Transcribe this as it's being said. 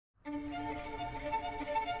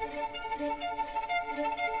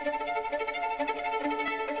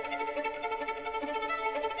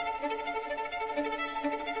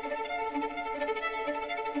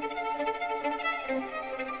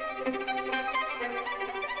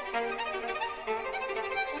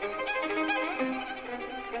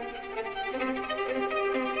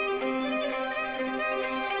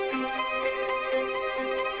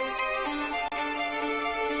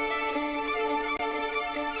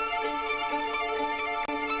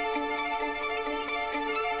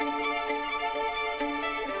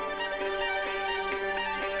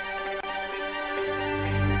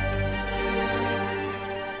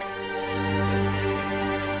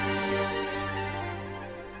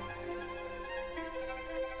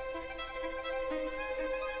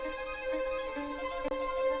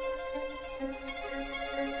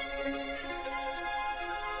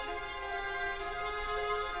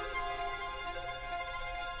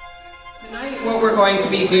Tonight what we're going to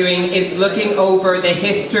be doing is looking over the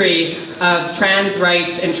history of trans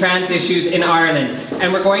rights and trans issues in Ireland,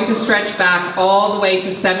 and we're going to stretch back all the way to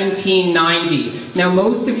 1790. Now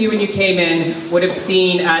most of you when you came in would have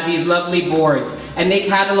seen these lovely boards, and they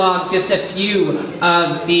catalogue just a few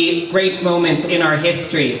of the great moments in our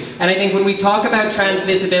history. And I think when we talk about trans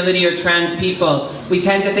visibility or trans people, we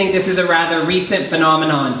tend to think this is a rather recent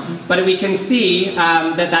phenomenon, but we can see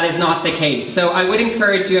that is not the case. So I would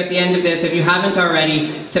encourage you at the end of this, if you haven't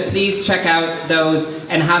already, to please check out those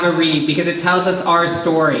and have a read, because it tells us our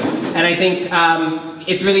story. And I think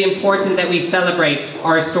it's really important that we celebrate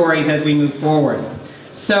our stories as we move forward.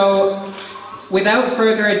 So, without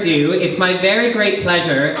further ado, it's my very great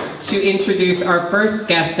pleasure to introduce our first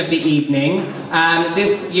guest of the evening.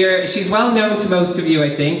 This year, she's well known to most of you,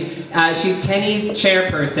 I think. She's TENI's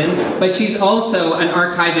chairperson, but she's also an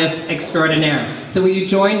archivist extraordinaire. So will you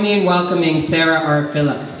join me in welcoming Sarah R.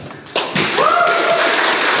 Phillips?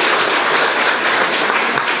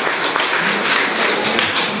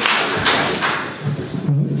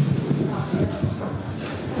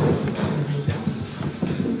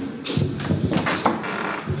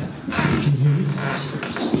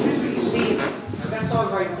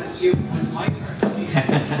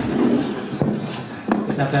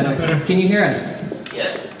 Is that better? Can you hear us?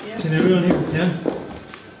 Yeah. Can everyone hear us, yeah?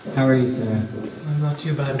 How are you, Sarah? I'm not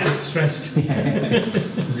too bad, a bit stressed.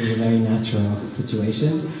 This is a very natural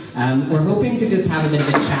situation. We're hoping to just have a bit of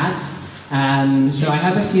a chat. So I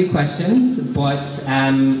have a few questions, but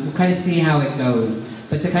we'll kind of see how it goes.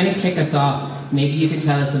 But to kind of kick us off, maybe you can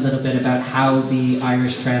tell us a little bit about how the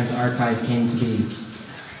Irish Trans Archive came to be.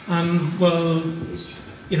 Well,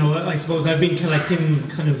 you know, I suppose I've been collecting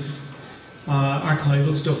kind of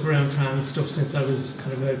archival stuff around trans stuff since I was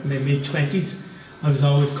kind of about my mid-20s. I was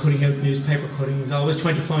always cutting out newspaper cuttings, always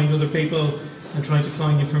trying to find other people and trying to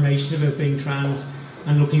find information about being trans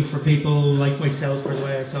and looking for people like myself or the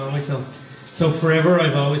way I saw myself. So forever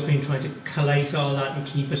I've always been trying to collate all that and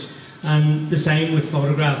keep it. And the same with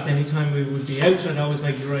photographs. Anytime we would be out, I'd always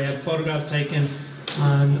make sure I had photographs taken,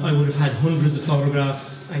 and I would have had hundreds of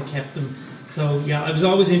photographs and kept them. So yeah, I was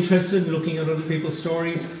always interested in looking at other people's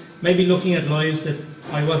stories, maybe looking at lives that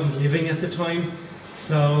I wasn't living at the time.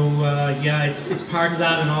 So yeah, it's part of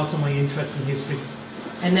that, and also my interest in history.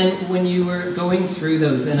 And then when you were going through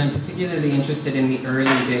those, and I'm particularly interested in the early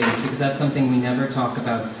days, because that's something we never talk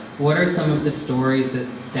about, what are some of the stories that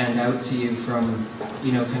stand out to you from,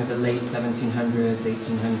 you know, kind of the late 1700s,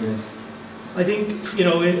 1800s? I think, you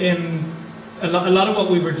know, in a lot of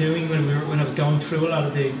what we were doing when I was going through a lot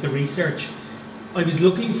of the research, I was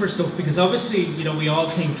looking for stuff, because obviously, you know, we all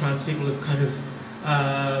think trans people have kind of,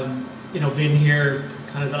 you know, been here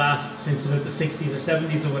kind of since about the 60s or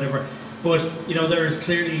 70s or whatever. But, you know, there is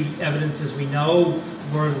clearly evidence, as we know,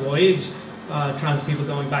 worldwide, trans people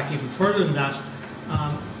going back even further than that.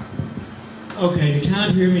 Okay, they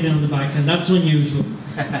can't hear me down the back, and that's unusual.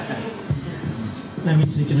 Let me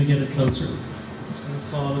see, can I get it closer? It's going to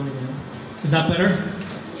fall on me now. Is that better?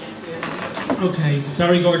 Okay,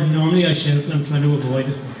 sorry Gordon, normally I shout and I'm trying to avoid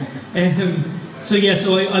it. So yeah,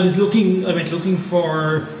 so I went looking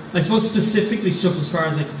for, I suppose, specifically stuff as far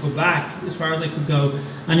as I could go back, as far as I could go.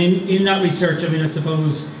 And in that research, I mean, I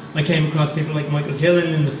suppose I came across people like Michael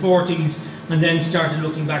Dillon in the 40s, and then started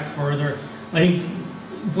looking back further. I think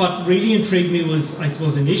what really intrigued me was, I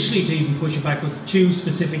suppose, initially to even push it back, was two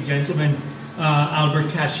specific gentlemen,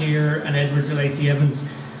 Albert Cashier and Edward de Lacy Evans.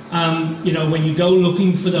 You know, when you go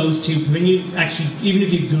looking for those two, when you actually, even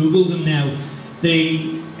if you Google them now,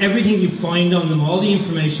 everything you find on them, all the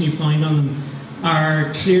information you find on them,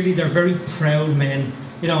 are clearly, they're very proud men.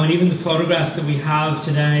 You know, and even the photographs that we have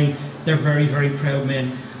today, they're very, very proud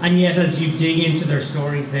men. And yet, as you dig into their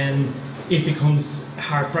stories, then it becomes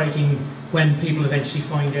heartbreaking when people eventually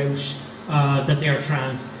find out that they are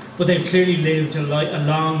trans. But they've clearly lived a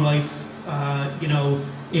long life, you know,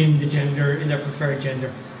 in their preferred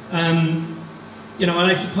gender. You know,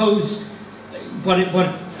 and I suppose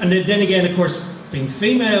and then again, of course, being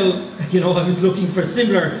female, you know, I was looking for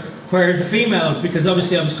similar, where are the females, because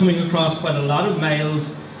obviously I was coming across quite a lot of males,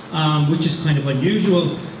 which is kind of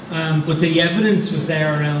unusual, but the evidence was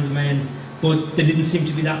there around the men, but there didn't seem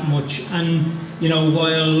to be that much. And, you know,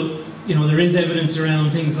 while, you know, there is evidence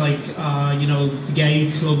around things like, you know, the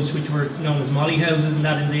gay clubs, which were known as molly houses and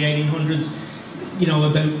that in the 1800s, you know,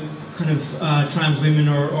 about kind of trans women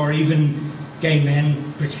or even gay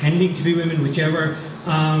men pretending to be women, whichever.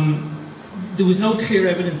 There was no clear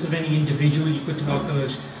evidence of any individual you could talk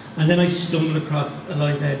about. And then I stumbled across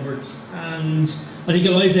Eliza Edwards. And I think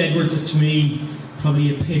Eliza Edwards, to me,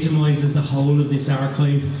 probably epitomises the whole of this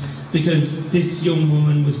archive. because this young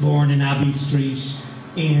woman was born in Abbey Street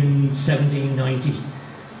in 1790.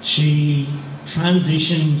 She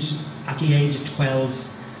transitioned at the age of 12.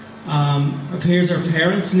 It appears her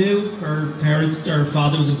parents knew. Her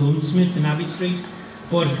father was a gunsmith in Abbey Street,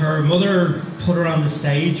 but her mother put her on the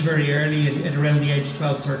stage very early at around the age of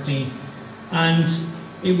 12, 13. And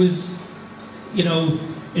it was, you know,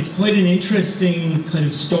 it's quite an interesting kind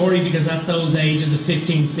of story, because at those ages of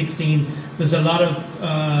 15, 16, there's a lot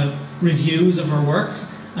of reviews of her work,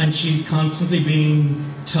 and she's constantly being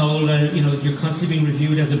told, you know, you're constantly being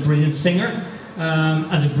reviewed as a brilliant singer,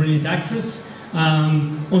 as a brilliant actress,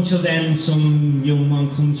 until then some young man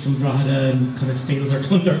comes from Drogheda and kind of steals her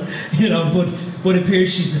thunder, you know, but it appears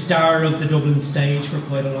she's the star of the Dublin stage for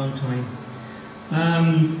quite a long time.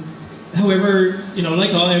 However, you know,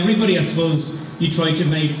 like everybody, I suppose, you try to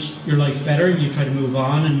make your life better, you try to move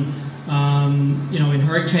on, and you know, in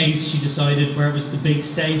her case, she decided where was the big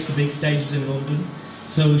stage. The big stage was in London,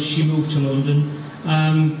 so she moved to London,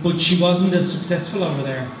 but she wasn't as successful over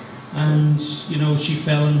there, and you know, she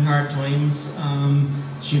fell in hard times.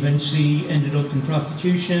 She eventually ended up in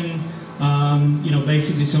prostitution, you know,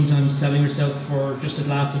 basically sometimes selling herself for just a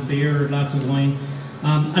glass of beer or a glass of wine,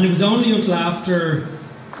 and it was only until after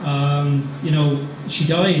you know, she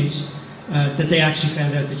died that they actually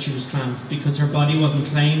found out that she was trans, because her body wasn't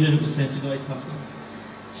claimed and it was sent to Guy's Hospital.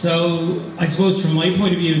 So I suppose from my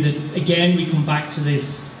point of view, that again we come back to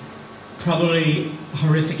this probably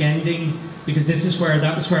horrific ending, because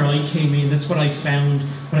that was where I came in. That's what I found.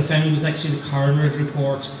 What I found was actually the coroner's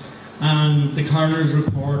report, and the coroner's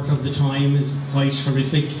report of the time is quite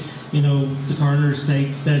horrific. You know, the coroner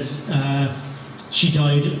states that she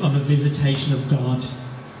died of a visitation of God.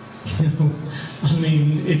 You know, I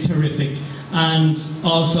mean, it's horrific, and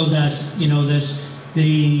also that, you know, that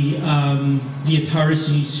the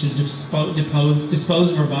authorities should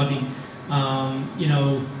dispose of her body, you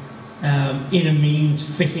know, in a means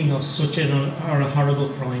fitting of such a horrible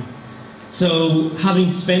crime. So,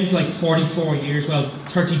 having spent like 44 years, well,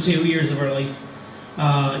 32 years of her life,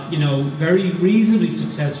 you know, very reasonably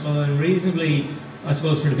successful and reasonably, I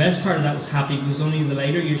suppose, for the best part of that, was happy, because only in the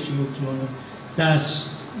later years she moved to London, that,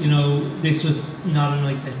 you know, this was not a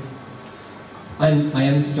nice ending. I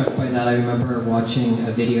am struck by that. I remember watching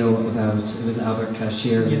a video about, it was Albert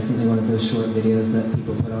Cashier, Yes. Something, one of those short videos that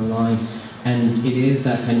people put online, and it is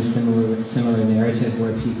that kind of similar narrative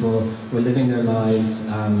where people were living their lives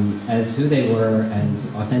as who they were and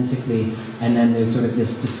authentically, and then there's sort of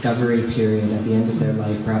this discovery period at the end of their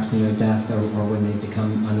life, perhaps near death or when they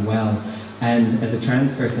become unwell. And as a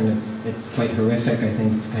trans person, it's quite horrific, I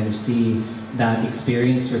think, to kind of see that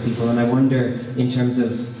experience for people. And I wonder, in terms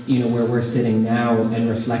of, you know, where we're sitting now and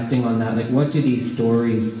reflecting on that, like, what do these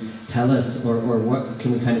stories tell us, or what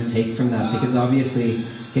can we kind of take from that? Because obviously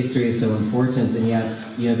history is so important, and yet,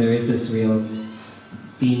 you know, there is this real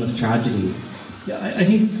theme of tragedy. Yeah, I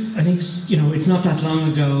think you know, it's not that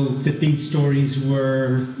long ago that these stories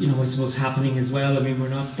were, you know, I suppose, happening as well. I mean, we're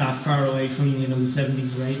not that far away from, you know, the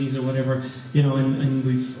 70s or 80s or whatever, you know, and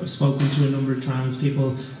we've spoken to a number of trans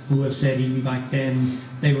people who have said even back then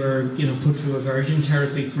they were, you know, put through aversion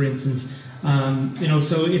therapy, for instance. You know,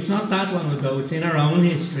 so it's not that long ago. It's in our own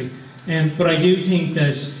history. But I do think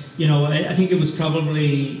that, you know, I think it was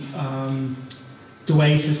probably the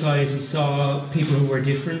way society saw people who were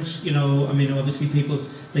different. You know, I mean, obviously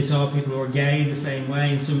they saw people who were gay the same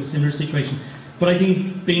way in some similar situation. But I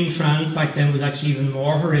think being trans back then was actually even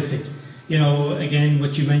more horrific. You know, again,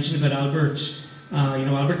 what you mentioned about Albert, you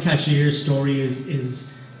know, Albert Cashier's story is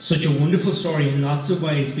such a wonderful story in lots of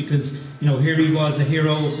ways, because, you know, here he was, a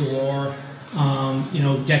hero of the war, you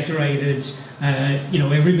know, decorated. You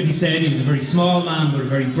know, everybody said he was a very small man, but a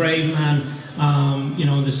very brave man. You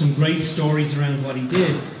know, there's some great stories around what he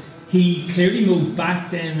did. He clearly moved back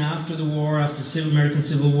then after the war, after the American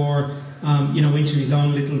Civil War, you know, into his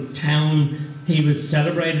own little town. He was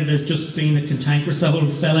celebrated as just being a cantankerous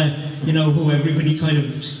old fella, you know, who everybody kind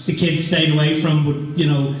of, the kids stayed away from, but, you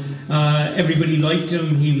know, everybody liked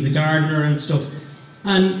him. He was a gardener and stuff.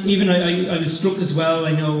 And even I was struck as well.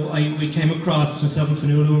 I know we came across, myself and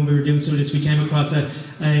Fanula, when we were doing some of this, we came across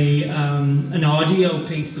an audio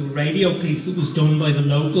piece, the radio piece that was done by the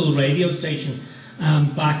local radio station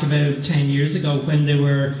back about 10 years ago, when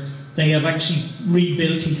they have actually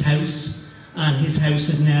rebuilt his house, and his house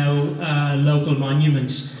is now a local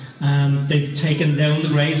monument. They've taken down the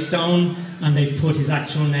gravestone and they've put his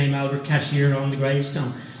actual name, Albert Cashier, on the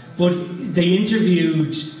gravestone. But they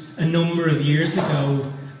interviewed a number of years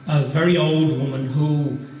ago a very old woman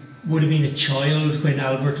who would have been a child when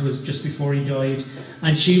Albert was, just before he died,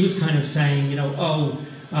 and she was kind of saying, you know, oh,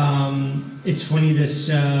 it's funny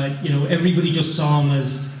that you know, everybody just saw him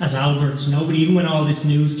as Albert. Nobody, even when all this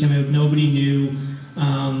news came out, nobody knew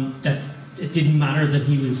that it didn't matter that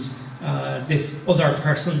he was this other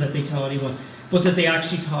person that they thought he was, but that they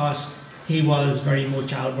actually thought he was very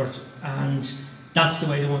much Albert, and that's the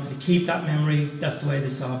way they wanted to keep that memory. That's the way they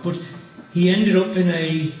saw it. But he ended up in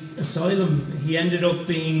a asylum. He ended up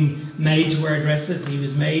being made to wear dresses. He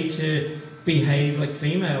was made to behave like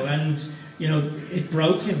female, and you know, it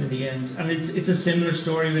broke him in the end. And it's a similar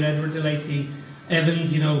story with Edward de Lacy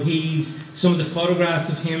Evans. You know, some of the photographs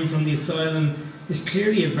of him from the asylum is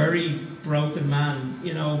clearly a very broken man.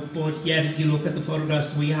 You know, but yet if you look at the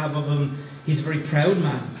photographs we have of him, he's a very proud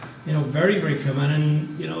man. You know, very, very proud man.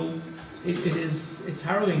 And you know, it's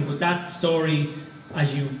harrowing. But that story,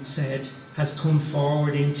 as you said, has come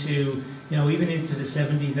forward into, you know, even into the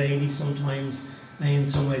 70s, 80s sometimes in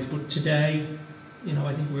some ways. But today, you know,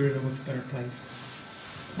 I think we're in a much better place.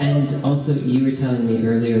 And also, you were telling me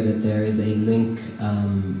earlier that there is a link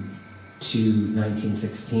to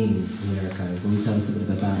 1916 in the archive. Will you tell us a bit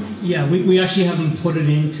about that? Yeah, we actually haven't put it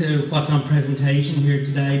into what's on presentation here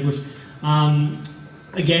today, but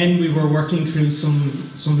again, we were working through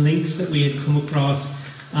some links that we had come across.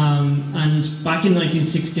 And back in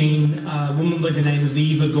 1916, a woman by the name of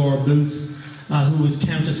Eva Gore Booth, who was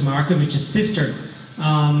Countess Markovich's sister,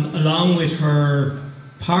 along with her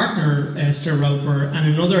partner Esther Roper and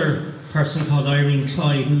another person called Irene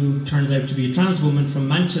Clyde, who turns out to be a trans woman from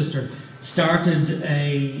Manchester, started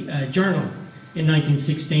a journal in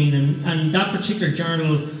 1916, and that particular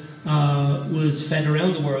journal was fed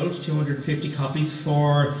around the world, 250 copies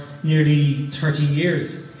for nearly 30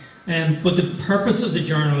 years. But the purpose of the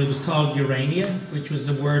journal, it was called Urania, which was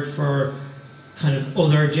a word for kind of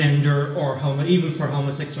other gender, or even for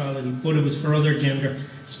homosexuality, but it was for other gender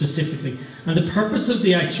specifically. And the purpose of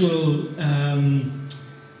the actual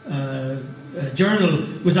journal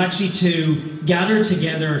was actually to gather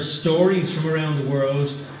together stories from around the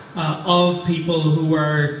world of people who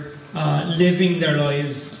were living their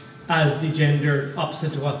lives as the gender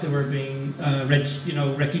opposite to what they were being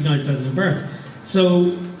recognised as in birth.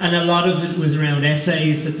 So, and a lot of it was around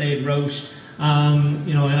essays that they had wrote.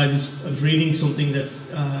 You know, I was reading something that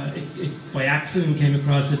it by accident came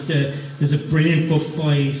across it. There's a brilliant book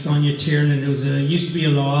by Sonia Tiernan, who used to be a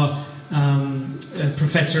law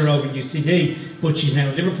professor over at UCD, but she's now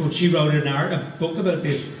in Liverpool. She wrote a book about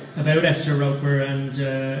this, about Esther Roper and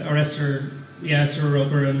Esther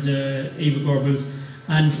Roper and Eva Gore Booth.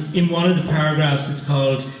 And in one of the paragraphs, it's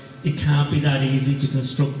called "It Can't Be That Easy to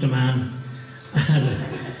Construct a Man." And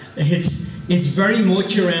it's very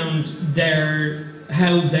much around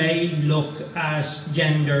how they look at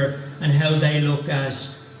gender and how they look at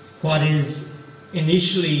what is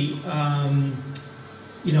initially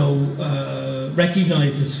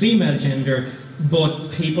recognised as female gender,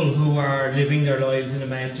 but people who are living their lives in a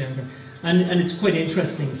male gender. And it's quite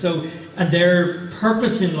interesting. So, and their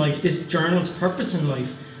purpose in life, this journal's purpose in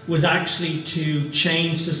life, was actually to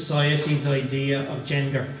change society's idea of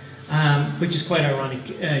gender. Which is quite ironic,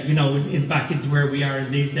 you know, back into where we are in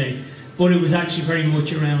these days. But it was actually very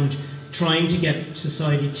much around trying to get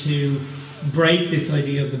society to break this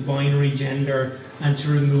idea of the binary gender and to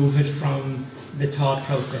remove it from the thought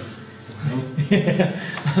process.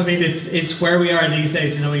 I mean, it's where we are these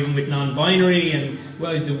days, you know, even with non-binary and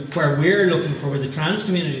where we're looking for, where the trans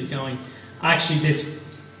community is going. Actually, this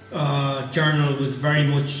journal was very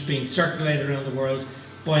much being circulated around the world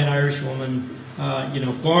by an Irish woman. You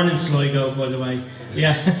know, born in Sligo, by the way.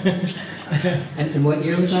 Yeah. And what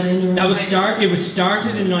year was that in? It was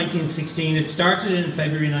started in 1916. It started in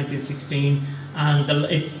February 1916, and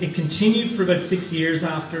it continued for about 6 years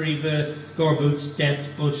after Eva Gore Booth's death.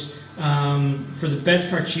 But for the best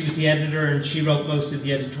part, she was the editor, and she wrote most of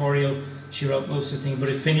the editorial. She wrote most of the thing. But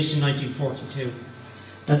it finished in 1942.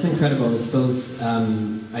 That's incredible. It's both,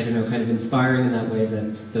 I don't know, kind of inspiring in that way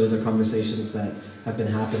that those are conversations that have been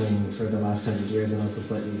happening for the last 100 years, and also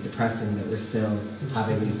slightly depressing that we're still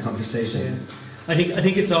having these conversations. Yeah. I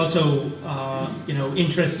think it's also, you know,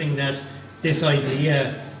 interesting that this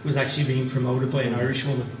idea was actually being promoted by an Irish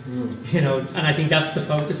woman. You know, and I think that's the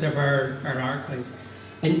focus of our archive.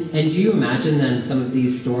 And do you imagine then some of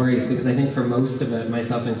these stories, because I think for most of it,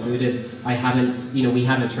 myself included, we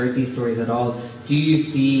haven't heard these stories at all. Do you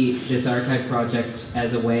see this archive project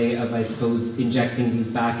as a way of, I suppose, injecting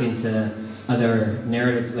these back into other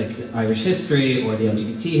narrative, like Irish history or the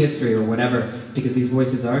LGBT history or whatever, because these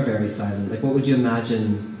voices are very silent? Like, what would you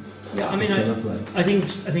imagine? Yeah, I mean, I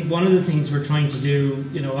think one of the things we're trying to do,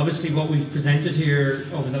 you know, obviously what we've presented here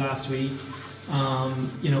over the last week,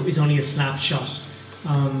 you know, is only a snapshot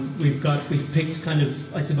We've picked kind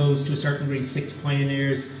of, I suppose, to a certain degree, 6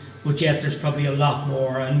 pioneers, but yet there's probably a lot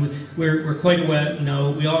more, and we're quite aware.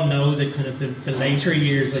 We all know that kind of the later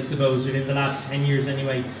years, I suppose, within the last 10 years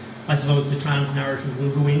anyway, I suppose the trans narrative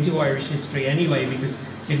will go into Irish history anyway, because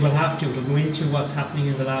it will have to. It'll go into what's happening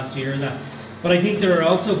in the last year or that. But I think there are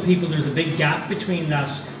also people. There's a big gap between that,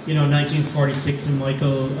 1946 and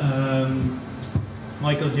Michael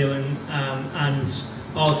Dillon, and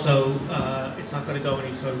also it's not going to go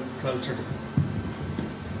any closer.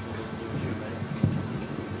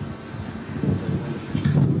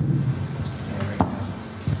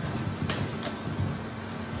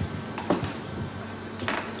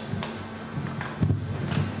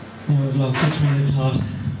 Now we've lost the train of thought.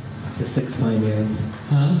 The 6 pioneers.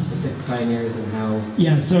 Huh? The 6 pioneers and how...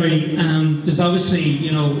 Yeah, sorry. There's obviously,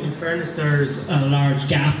 in fairness, there's a large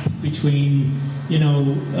gap between,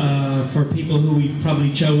 for people who we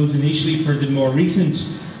probably chose initially for the more recent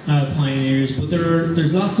pioneers, but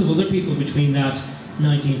there's lots of other people between that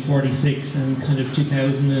 1946 and kind of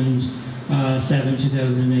 2007,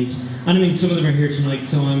 2008. And I mean, some of them are here tonight,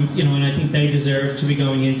 so and I think they deserve to be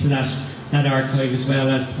going into that archive as well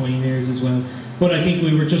as pioneers as well. But I think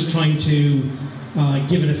we were just trying to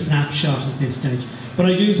give it a snapshot at this stage. But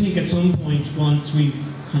I do think at some point, once we've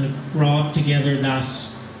kind of brought together that,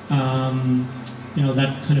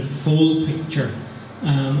 that kind of full picture,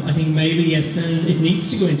 I think maybe, yes, then it needs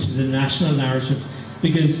to go into the national narrative,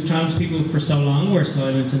 because trans people for so long were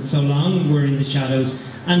silent, and so long were in the shadows,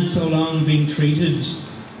 and so long being treated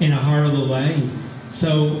in a horrible way.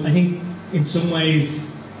 So I think in some ways,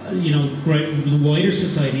 the wider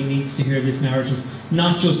society needs to hear this narrative,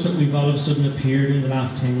 not just that we've all of a sudden appeared in the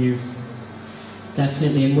last 10 years.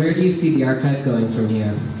 Definitely. And where do you see the archive going from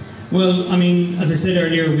here? Well, I mean, as I said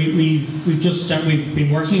earlier, we've been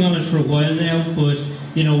working on it for a while now, but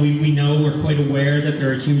we know, we're quite aware that there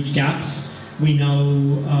are huge gaps. We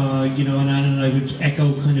know, and Anne and I would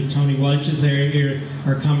echo kind of Tony Walsh's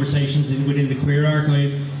our conversations within the Queer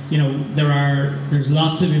Archive. There's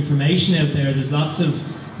lots of information out there. There's lots of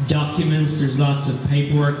documents, there's lots of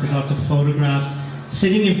paperwork, there's lots of photographs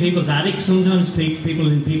sitting in people's attics, sometimes people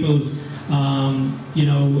in people's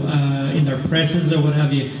in their presses or what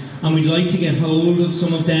have you, and we'd like to get hold of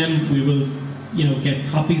some of them. We will get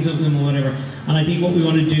copies of them or whatever, and I think what we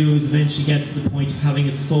want to do is eventually get to the point of having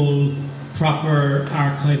a full proper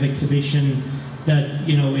archive exhibition that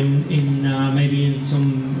in maybe in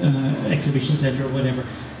some exhibition centre or whatever,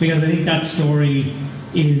 because I think that story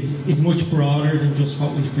is much broader than just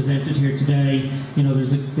what we've presented here today.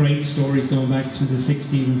 There's great stories going back to the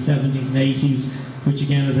 60s and 70s and 80s, which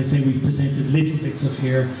again, as I say, we've presented little bits of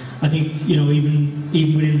here. I think, even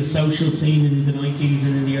within the social scene in the 90s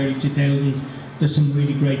and in the early 2000s, there's some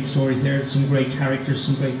really great stories there, some great characters,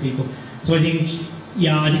 some great people. So I think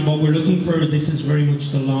what we're looking for, this is very much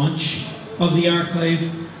the launch of the archive.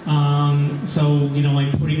 So,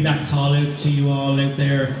 I'm putting that call out to you all out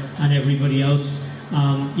there and everybody else.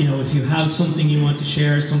 If you have something you want to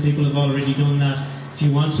share, some people have already done that. If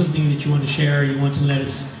you want something that you want to share, you want to let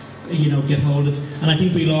us, get hold of. And I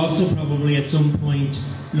think we'll also probably at some point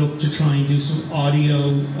look to try and do some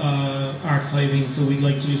audio archiving. So we'd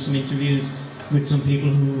like to do some interviews with some people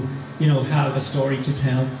who, have a story to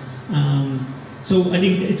tell. So I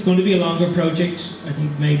think it's going to be a longer project. I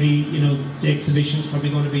think maybe, the exhibition is probably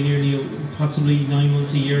going to be nearly, possibly 9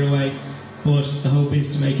 months, a year away. But the hope is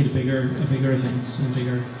to make it a bigger event and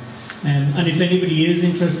bigger. And if anybody is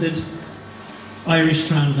interested,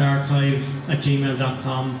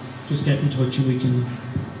 irishtransarchive@gmail.com. Just get in touch and we can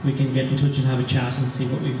get in touch and have a chat and see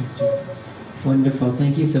what we can do. Wonderful.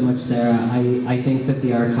 Thank you so much, Sarah. I think that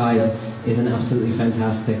the archive is an absolutely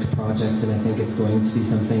fantastic project, and I think it's going to be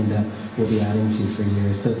something that we'll be adding to for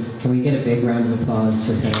years. So can we get a big round of applause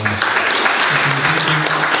for Sarah?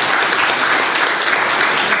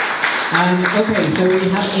 Okay, so we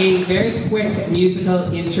have a very quick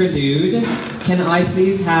musical interlude. Can I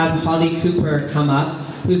please have Holly Cooper come up,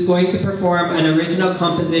 who's going to perform an original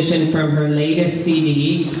composition from her latest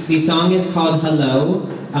CD. The song is called Hello,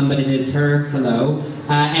 but it is her Hello.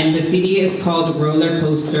 And the CD is called Roller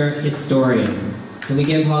Coaster Historian. Can we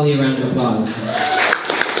give Holly a round of applause?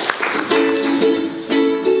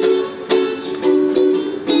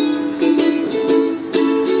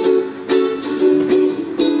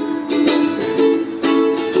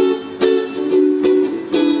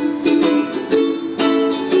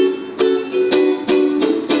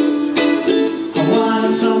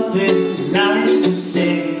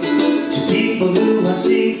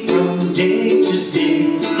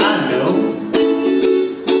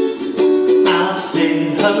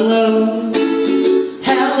 Hello,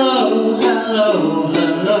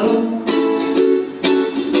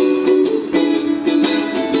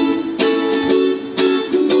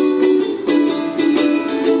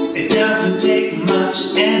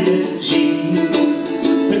 much energy,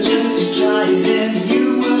 but just to try it and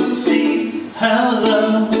you will see.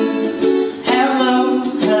 Hello, hello,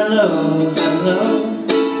 hello, hello.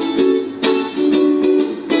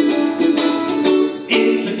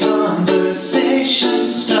 It's a conversation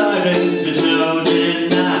starter, there's no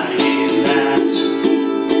denying that.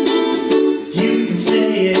 You can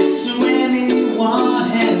say it to anyone,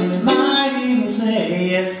 and they might even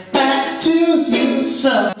say it back to you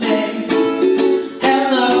someday.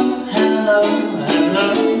 Hello, hello, hello.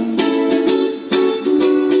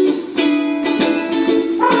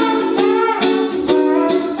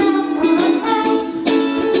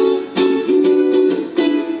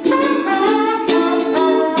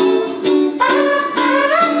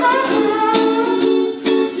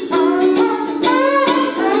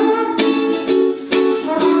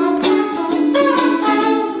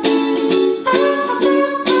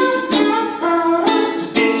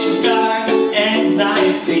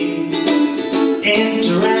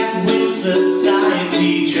 Interact with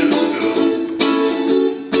society, just go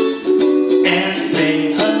and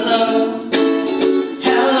say hello,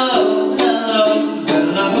 hello, hello,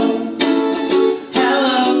 hello,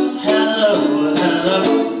 hello, hello, hello,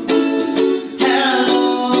 hello,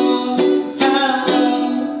 hello,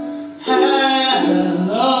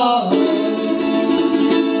 hello.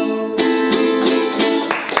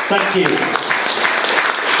 Thank you.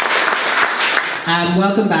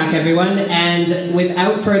 Welcome back, everyone, and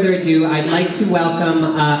without further ado, I'd like to welcome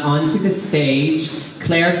onto the stage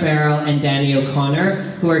Claire Farrell and Danny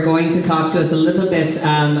O'Connor, who are going to talk to us a little bit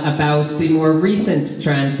about the more recent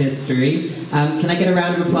trans history. Can I get a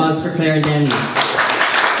round of applause for Claire and Danny?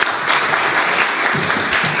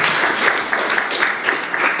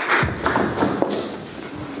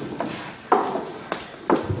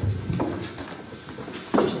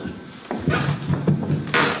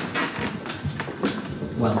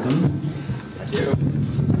 Welcome. Thank you.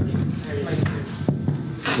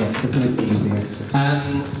 Yes, this might be easier.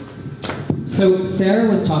 So Sarah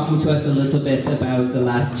was talking to us a little bit about the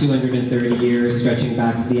last 230 years, stretching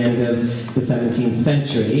back to the end of the 17th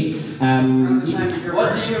century.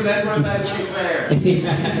 What do you remember about me, Claire?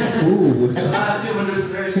 Yeah. Ooh. The last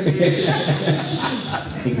 230 years.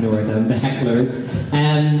 Ignore them, the hecklers.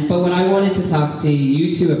 But what I wanted to talk to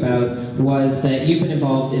you two about was that you've been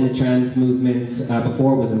involved in the trans movement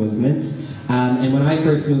before it was a movement. And when I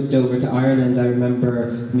first moved over to Ireland, I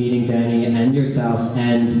remember meeting Danny and yourself,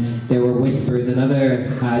 and there were whispers and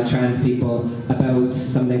other trans people about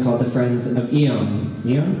something called the Friends of Ian.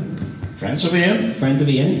 Ian? Friends of Ian? Friends of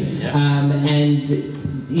Ian. Yeah. And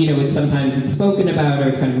you know, sometimes it's spoken about or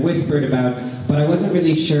it's kind of whispered about, but I wasn't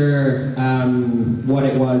really sure what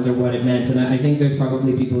it was or what it meant, and I think there's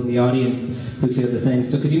probably people in the audience who feel the same.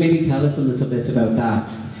 So could you maybe tell us a little bit about that?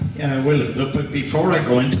 Yeah, I will. But before I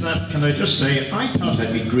go into that, can I just say, I thought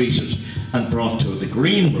I'd be greeted and brought to the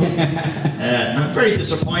green room. I'm very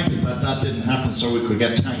disappointed that that didn't happen so we could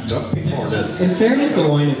get tanked up before this. In fairness, the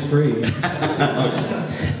wine is free.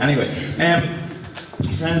 Okay. Anyway,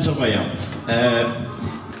 Friends of Ian.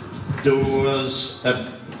 There was an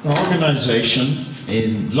organisation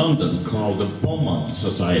in London called the Beaumont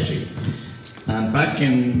Society, and back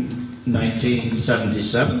in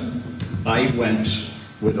 1977 I went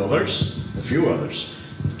with others, a few others,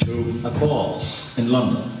 to a ball in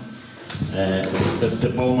London,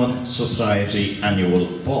 the Beaumont Society annual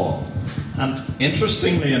ball. And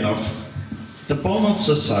interestingly enough, the Beaumont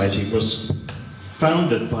Society was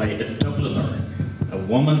founded by a Dubliner, a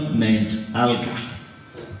woman named Alga.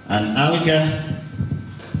 And Alga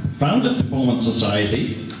founded the Beaumont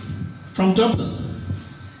Society from Dublin.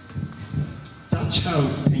 That's how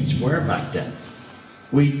things were back then.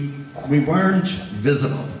 We weren't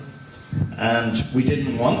visible, and we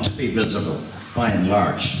didn't want to be visible by and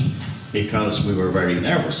large because we were very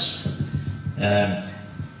nervous.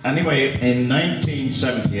 Anyway, in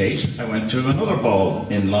 1978 I went to another ball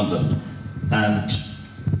in London and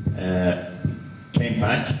came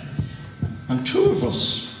back, and two of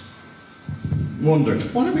us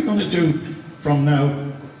wondered, what are we going to do from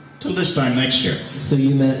now till this time next year? So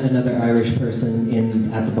you met another Irish person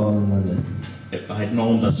at the ball in London? I had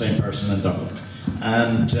known that same person in Dublin.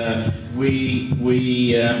 And there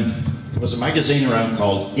was a magazine around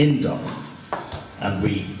called In Dublin. And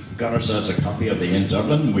we got ourselves a copy of the In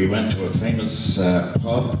Dublin. We went to a famous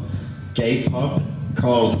gay pub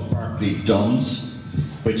called Berkeley Duns,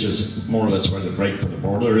 which is more or less where the break for the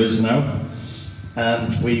border is now.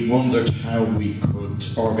 And we wondered how we could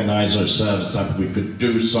organise ourselves that we could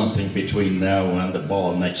do something between now and the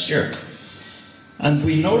ball next year. And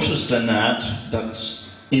we noticed an ad that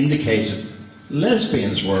indicated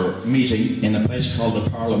lesbians were meeting in a place called the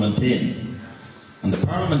Parliament Inn. And the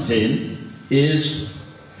Parliament Inn is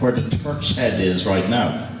where the Turk's Head is right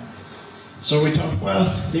now. So we thought,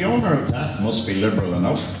 well, the owner of that must be liberal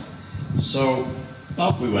enough. So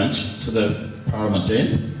off we went to the Parliament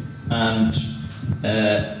Inn, and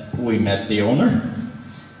we met the owner,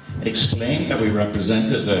 explained that we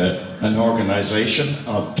represented an organisation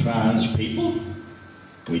of trans people.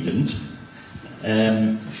 We didn't.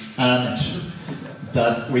 And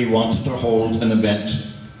that we wanted to hold an event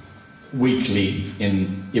weekly,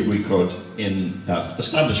 if we could, in that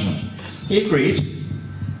establishment. He agreed,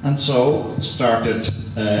 and so started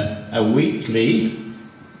a weekly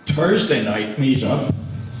Thursday night meet-up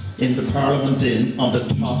in the Parliament Inn on the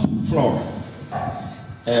top floor.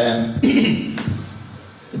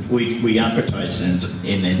 We advertised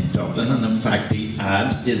in Dublin, and in fact the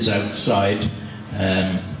ad is outside,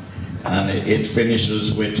 and it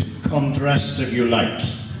finishes with, "Come dressed if you like."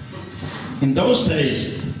 In those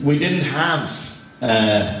days, we didn't have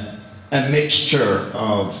a mixture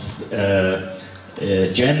of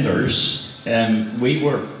genders. We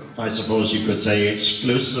were, I suppose you could say,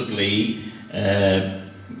 exclusively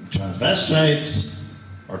transvestites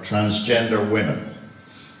or transgender women.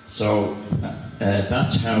 So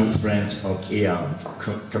that's how Friends of Aeon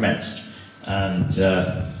commenced. And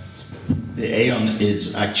Aeon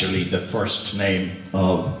is actually the first name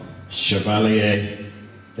of Chevalier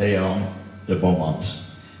d'Aeon de Beaumont,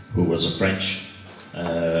 who was a French,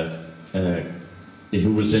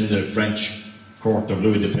 who was in the French court of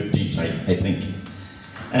Louis XV, I think.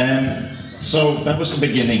 So that was the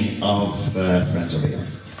beginning of Friends of Aeon.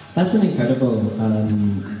 That's an incredible,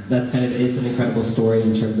 it's an incredible story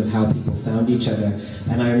in terms of how people found each other.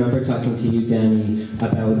 And I remember talking to you, Danny,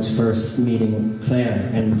 about first meeting Claire.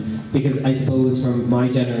 And because I suppose from my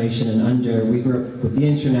generation and under, we grew up with the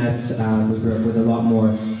internet, we grew up with a lot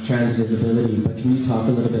more trans visibility. But can you talk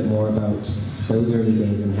a little bit more about those early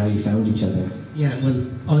days and how you found each other? Yeah, well,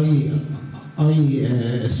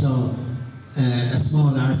 I saw a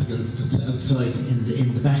small article that's outside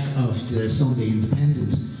in the back of the Sunday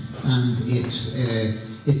Independent, and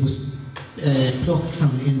it was plucked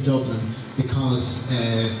from in Dublin because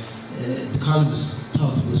the columnist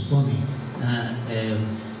thought it was funny.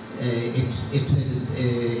 It said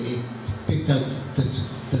it picked out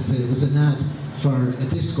that there was an ad for a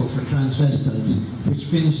disco for transvestites, which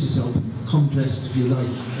finishes up, "Come dressed if you like,"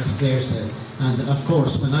 as Claire said. And of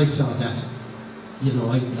course, when I saw that, you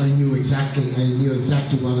know, I knew exactly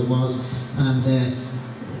what it was. And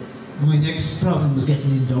my next problem was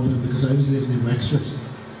getting in Dublin, because I was living in Wexford,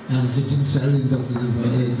 and it didn't sell in Dublin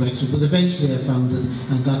in Wexford. But eventually I found it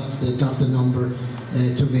and got the number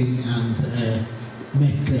to ring, and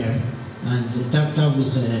met Claire. And that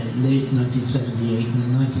was late 1978, and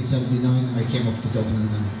in 1979 I came up to Dublin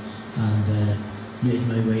and made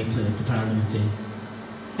my way to the Parliament Inn.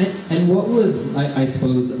 And what was, I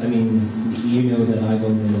suppose, I mean, you know that I've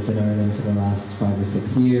only lived in Ireland for the last 5 or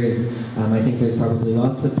 6 years. I think there's probably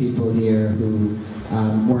lots of people here who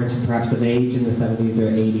weren't perhaps of age in the 70s or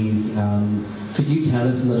 80s. Could you tell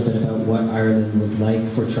us a little bit about what Ireland was like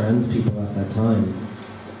for trans people at that time?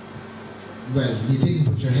 Well, you didn't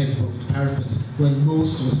put your head above the parapet. Well,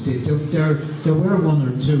 most of us did. There were one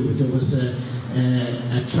or two. There was a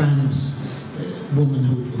trans woman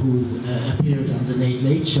who appeared on the Late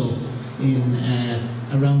Late Show in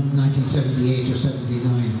around 1978 or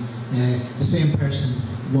 79. The same person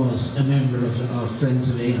was a member of Friends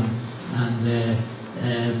of Aeon, and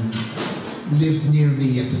lived near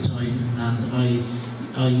me at the time, and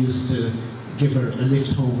I used to give her a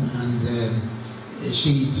lift home, and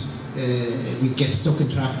we'd get stuck in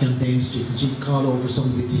traffic on Dame Street, and she'd call over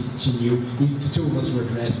somebody that she knew. The two of us were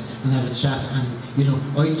dressed and have a chat, and you know,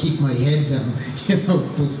 I'd keep my head down, you know.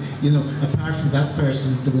 But you know, apart from that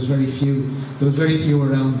person, there was very few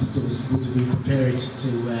around that would be prepared to,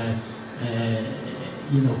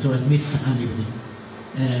 you know, to admit to anybody.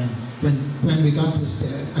 When we got to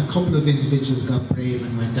a couple of individuals got brave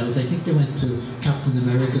and went out. I think they went to Captain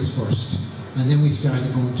America's first, and then we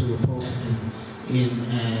started going to a pub in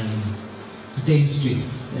Dame Street.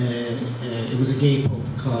 It was a gay pub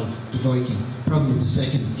called the Viking, probably the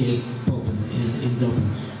second gay pub in Dublin.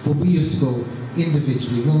 But we used to go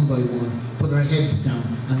individually, one by one, put our heads down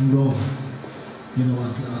and run, you know,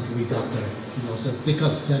 until we got there. You know, so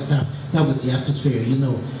because that was the atmosphere, you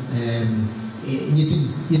know. You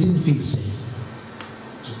didn't feel safe.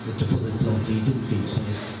 To put it bluntly, you didn't feel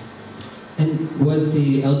safe. And was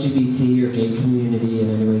the LGBT or gay community,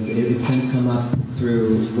 and anyways, it's kind of come up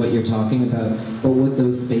through what you're talking about, but would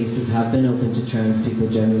those spaces have been open to trans people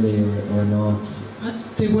generally or not?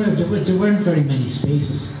 There weren't very many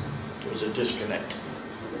spaces. There was a disconnect.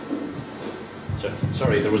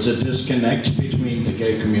 Sorry, there was a disconnect between the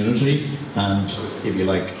gay community and, if you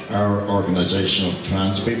like, our organisation of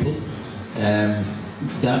trans people.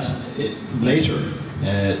 That later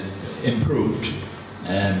improved,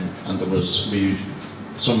 and there was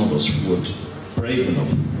some of us brave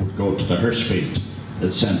enough would go to the Hirschfield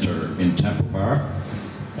Centre in Temple Bar,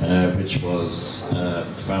 which was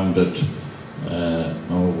founded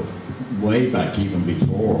way back, even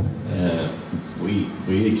before we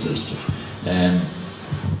existed.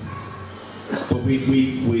 But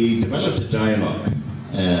we developed a dialogue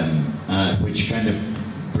which kind of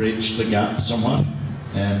bridged the gap somewhat,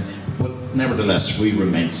 but nevertheless we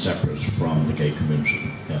remained separate from the gay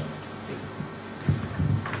community. Yeah.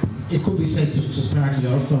 It could be said that it was partly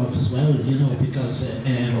our fault as well, you know, because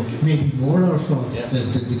maybe more our fault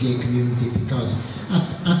than the gay community, because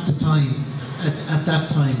at the time, at that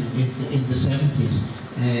time in the 70s,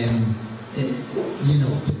 you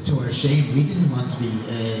know, to our shame, we didn't want to be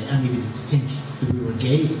anybody to think that we were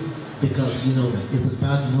gay, because, you know, it was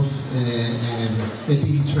bad enough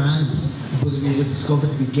being trans, but we were discovered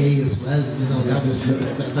to be gay as well. You know, that was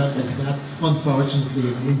that. Unfortunately,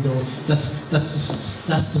 you know, that's the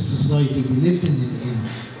society we lived in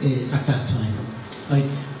at that time.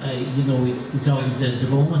 You know, we talk about the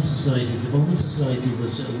Bowman Society. The Bowman Society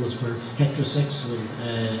was for heterosexual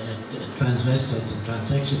transvestites and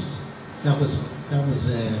transsexuals. That was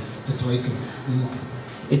the title, you know.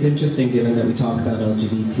 It's interesting, given that we talk about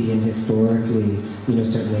LGBT, and historically, you know,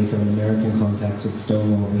 certainly from an American context with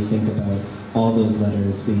Stonewall, we think about all those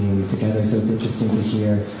letters being together. So it's interesting to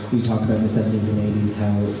hear you talk about the 70s and 80s,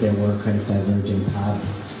 how there were kind of diverging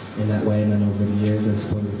paths in that way, and then over the years, I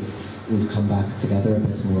suppose we've come back together a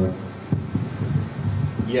bit more.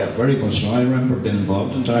 Yeah, very much. I remember being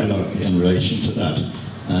involved in dialogue in relation to that,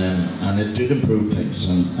 and it did improve things.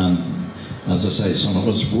 And as I say, some of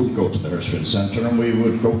us would go to the Hirschfield Centre, and we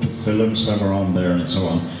would go to films that were on there and so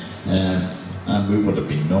on, and we would have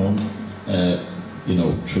been known, you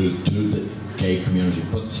know, to the gay community.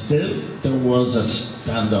 But still, there was a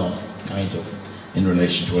standoff, kind of, in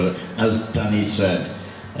relation to it. As Danny said,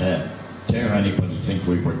 dare anybody think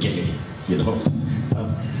we were gay, you know?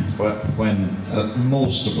 But when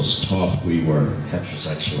most of us thought we were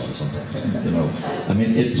heterosexual or something, you know. I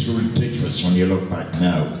mean, it's ridiculous when you look back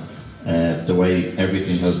now. The way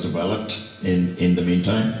everything has developed in the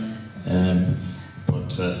meantime, yeah.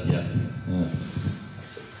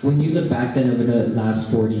 When you look back then over the last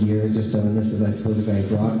 40 years or so, and this is, I suppose, a very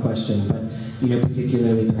broad question, but, you know,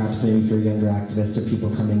 particularly perhaps maybe for younger activists or people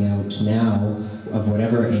coming out now of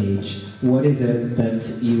whatever age, what is it that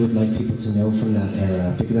you would like people to know from that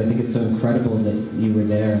era? Because I think it's so incredible that you were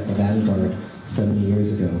there at the vanguard so many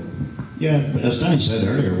years ago. Yeah, but as Danny said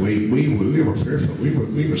earlier, we were fearful.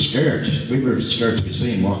 We were scared. We were scared to be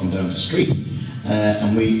seen walking down the street,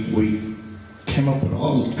 and we came up with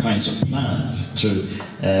all kinds of plans to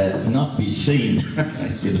not be seen,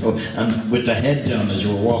 you know, and with the head down as you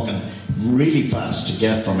were walking really fast to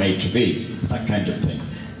get from A to B, that kind of thing.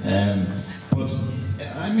 But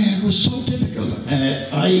I mean, it was so difficult.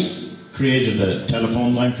 I created a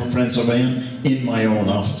telephone line for Friends of AN in my own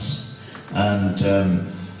office,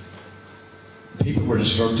 and people were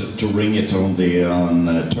instructed to ring it only on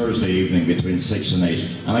Thursday evening between 6 and 8.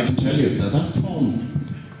 And I can tell you that that phone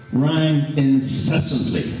rang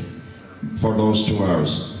incessantly for those 2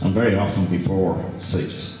 hours, and very often before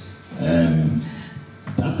 6.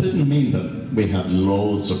 That didn't mean that we had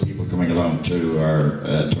loads of people coming along to our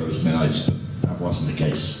Thursday nights, but that wasn't the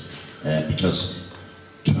case. Because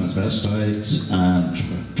transvestites and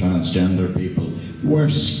transgender people were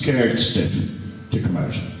scared stiff to come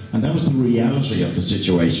out. And that was the reality of the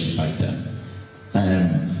situation back then.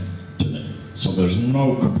 So there's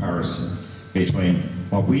no comparison between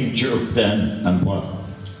what we endured then and what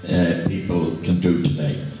people can do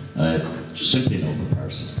today. Simply no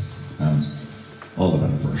comparison. All the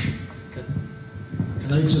better for it.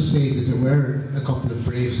 Can I just say that there were a couple of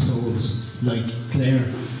brave souls like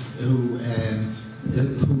Claire who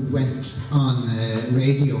went on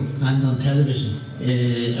radio and on television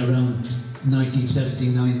around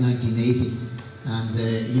 1979, 1980, and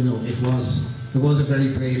you know, it was a very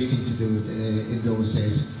brave thing to do in those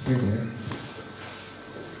days.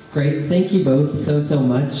 Great, thank you both so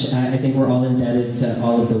much. I think we're all indebted to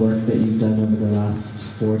all of the work that you've done over the last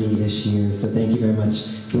 40-ish years, so thank you very much.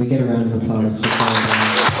 Can we get a round of applause for Claire?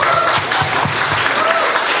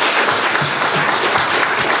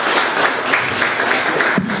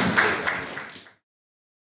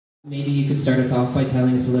 Maybe you could start us off by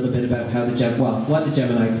telling us a little bit about how what the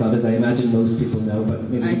Gemini Club is. I imagine most people know, but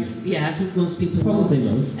maybe... I think most people probably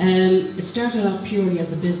know. Most. It started out purely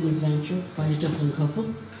as a business venture by a Dublin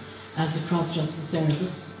couple, as a cross-dressing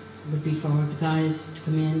service. It would be for the guys to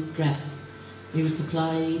come in, dress. We would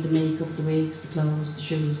supply the makeup, the wigs, the clothes, the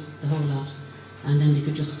shoes, the whole lot. And then they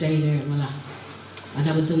could just stay there and relax. And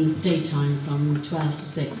that was in daytime from 12 to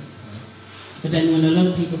 6. But then when a lot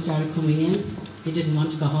of people started coming in, they didn't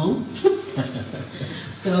want to go home.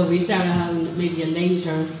 So we started having maybe a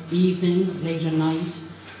later evening, later night,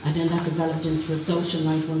 and then that developed into a social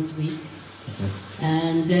night once a week.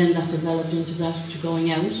 And then that developed into that to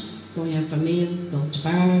going out for meals, going to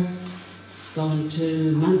bars, going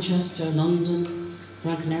to Manchester, London,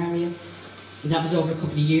 Gran Canaria. And that was over a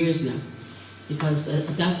couple of years now, because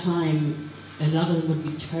at that time a lot of them would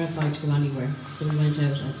be terrified to go anywhere, so we went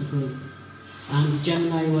out as a group. And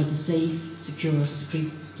Gemini was a safe, secure,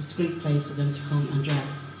 discreet place for them to come and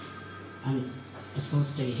dress and, I suppose,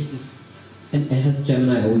 stay hidden. And has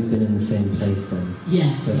Gemini always been in the same place then?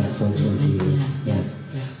 Yeah. For that full 20 years? Yeah.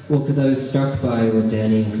 Well, because I was struck by what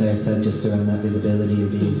Danny and Claire said just around that visibility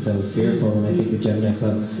of being so fearful, and I think the Gemini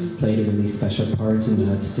Club played a really special part in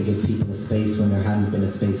that, to give people a space when there hadn't been a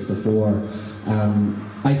space before.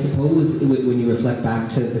 I suppose when you reflect back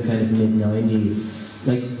to the kind of mid-90s,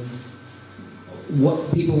 like,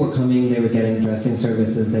 what people were coming, they were getting dressing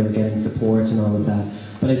services, they were getting support and all of that.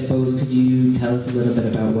 But I suppose, could you tell us a little bit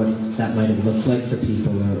about what that might have looked like for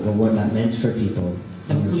people, or what that meant for people?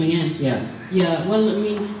 That were coming in? Yeah. Yeah, well, I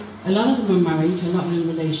mean, a lot of them were married, a lot were in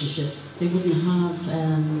relationships. They wouldn't have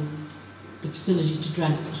the facility to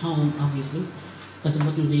dress at home, obviously, because it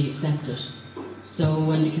wouldn't be accepted. So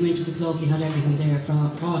when they came into the club, you had everything there for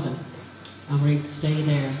them, and were able to stay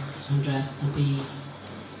there and dress and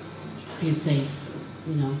feel safe,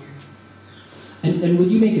 you know. And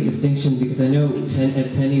would you make a distinction, because I know at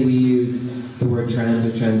TENI we use the word trans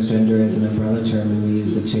or transgender as an umbrella term, and we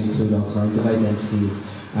use it to include all kinds of identities,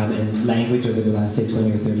 and language over the last, say,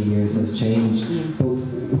 20 or 30 years has changed. But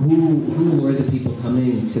who were the people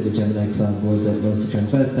coming to the Gemini Club? Was it the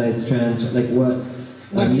transvestites, trans, like what?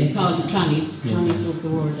 Well, we called them trannies. Yeah. Trannies was the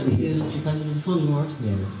word that we used because it was a fun word.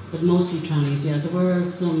 Yeah. But mostly trannies, yeah. There were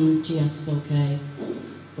some TS is okay,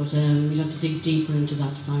 but we'd have to dig deeper into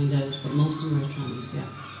that to find out. But most of them were trannies, yeah.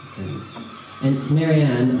 Okay. And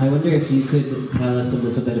Marianne, I wonder if you could tell us a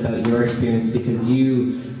little bit about your experience, because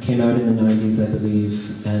you came out in the 90s, I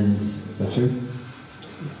believe, and is that true?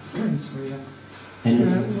 Sorry, yeah. And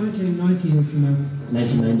 1990 I came out.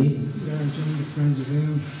 1990? Yeah, I joined the Friends of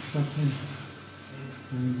Ian that time.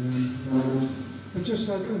 And I'd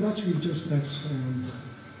actually just left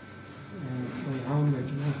my home, like,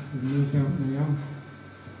 you know, I moved out on my own.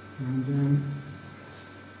 And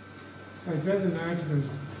I'd read an article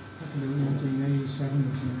back in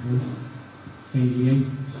 1987 or something, 88,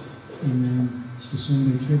 in the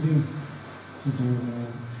Sunday Tribune,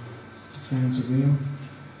 about the Friends of Ian.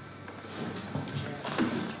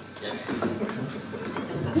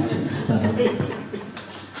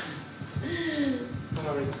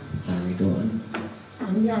 Sorry, go on.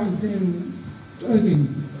 Yeah, I've been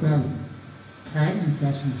partly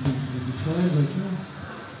dressing since I was a child, like, you know.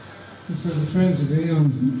 And so the Friends of Ian,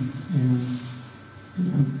 you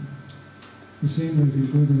know, they seem like a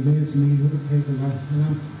good idea to me, other people that, you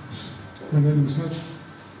know, whatever such.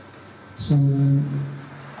 So,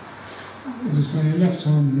 as I say, I left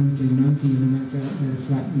home in 1990 and went out there to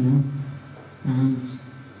flat my own. And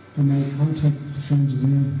I made contact with the Friends of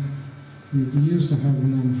Ian. They used to have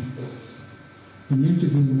an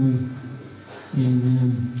interview night in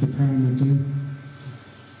the Parliament Deal.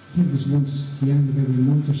 I think it was once at the end of every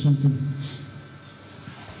month or something.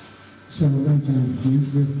 So I went down for the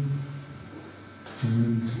interview,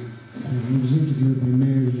 and I was interviewed by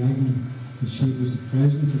Mary Agnew, because she was the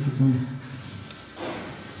president at the time.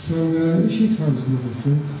 So she thought it was a little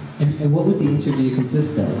cool. And what would the interview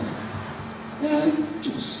consist of?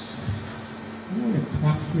 Just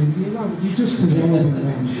crap, really. You know, you just go over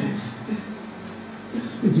and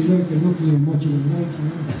if you like the look of you, what you would like, you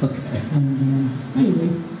know. Okay. And anyway,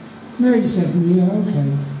 Mary said to me, yeah, okay.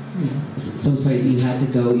 Yeah. So sorry, you had to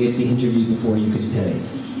be interviewed before you could tell it?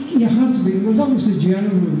 You had to be. Well, that was the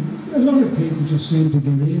general. A lot of people just seemed to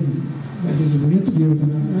get in, whether they were interviewed or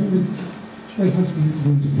not. I had to be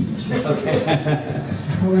interviewed. Okay.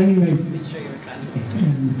 So anyway. Make sure you were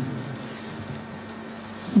trying.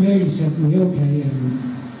 Mary said to me, okay,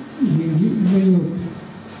 you ring up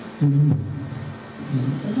the number.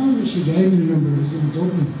 I don't know if she gave me the number, it was in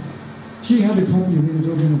Dublin. She had a copy of it in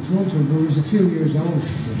Dublin in front of her, but it was a few years old.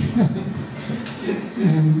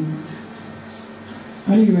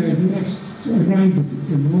 Anyway, the next, I rang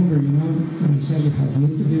the number, you know, and I said I'd have the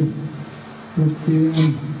interview. But the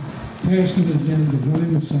person that then the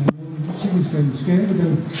woman said, oh, she was very scared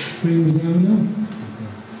about bringing me down now.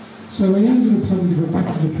 So I ended up having to go back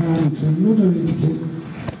to the parliament for another interview.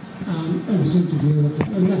 I was interviewed I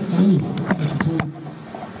met Danny at the time.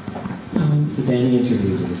 So Danny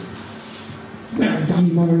interviewed you? Well, Danny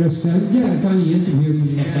more or less said, yeah, Danny interviewed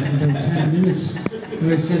me in about 10 minutes.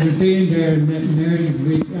 And I said, I'd been there and met him early the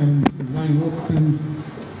week and rang up and,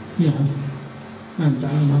 you know, and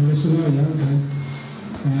Danny more or less said, oh yeah, okay.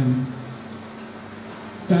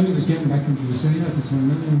 Danny was getting back into the scene at the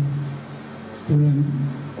time anyway. But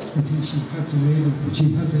I think she had to leave, but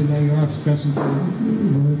she had to lay off dressing for the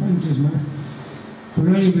man. But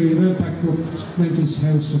anyway, we went back up, went to his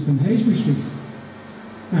house up in Haysbury Street.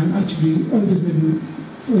 And actually, I was living,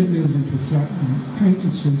 I moved into a flat in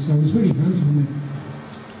Hampton Street, so it was very handy for me.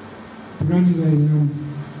 But anyway,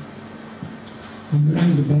 I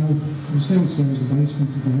rang the bell. I was downstairs in the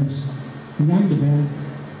basement of the house. I rang the bell.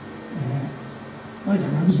 I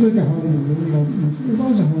don't know, it was like a hole in the wall. It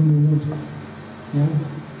was a hole in the wall. Yeah.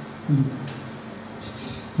 And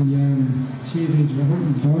the TV, the hot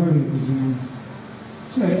the door, it was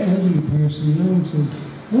so an elderly person, you know, and says,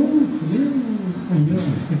 oh, yeah, and it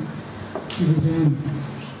was,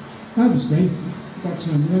 that was great. That's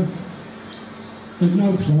when, you know, with no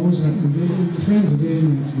clothes, and the friends of the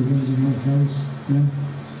inmates were going no clothes, you know.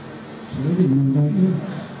 So they didn't know that, you know.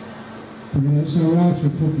 But so after a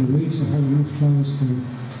couple of weeks, I had enough clothes to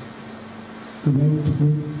go out to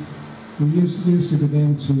work. We used to go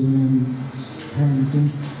down to Parliament Inn.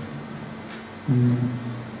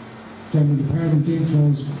 Then when the Parliament Inn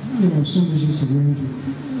closed, you know, somebody used to wear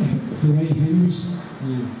Hooray Henrys.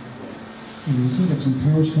 And I think that was in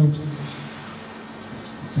Parish Court.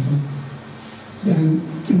 So then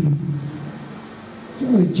I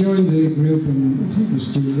joined the group in, I think it was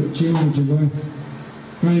June or July.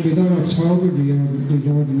 And within October, they'd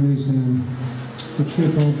organised a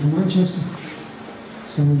trip over to Manchester.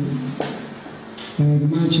 So the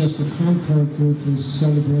Manchester Concord group was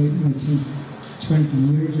celebrating, I think, 20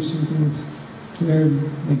 years or something of their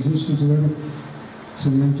existence or whatever. So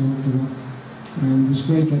we went over to that. And it was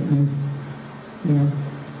great getting out, you know,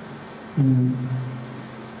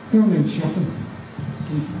 going out shopping.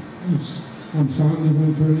 It's on family,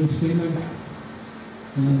 one very female.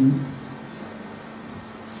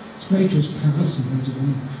 It's great just passing as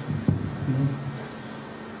well, you know.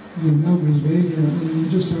 Nobody's big, you know, you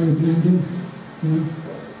just sort of blend in, you know.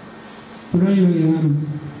 But anyway,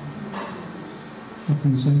 what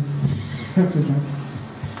can I say? After that,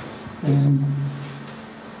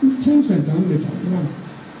 things went on with that, you know.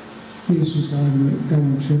 We used to start go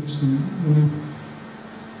on trips, and, you know.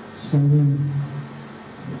 So, we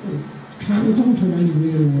don't have any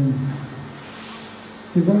real,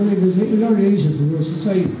 it was a lot easier for us to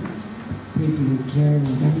say people who care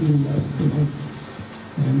and Danny, you know.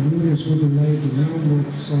 And others would have laid the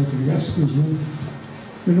groundwork for sort of rescues, you know.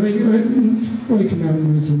 But I came out in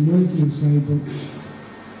 1990, you say, but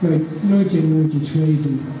like 1993,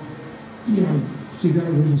 you know, they got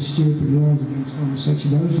rid of stupid laws against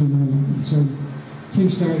homosexuality and all that. And so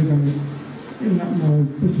things started going a lot more,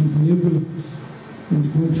 I think, liberal in the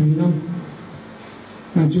country, you know.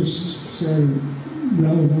 And just sort of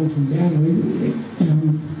rolled on from there, really.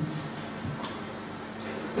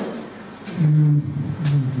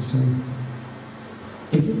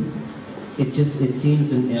 It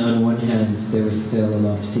seems on one hand there was still a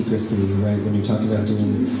lot of secrecy, right, when you're talking about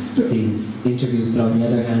doing these interviews, but on the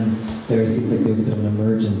other hand there seems like there's a bit of an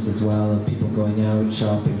emergence as well of people going out,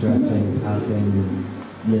 shopping, dressing, passing,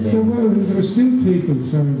 living. There were still people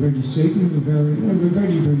sort of very secretive about it, and were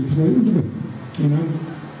very, very frightened of it, you know.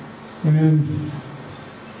 And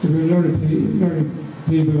there were a lot of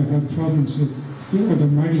people that had problems with, you know, the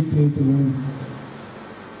married people and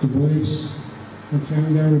the wives that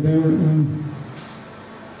found out about it, and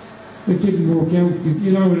it didn't work out.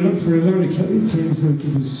 You know, for a lot of things, like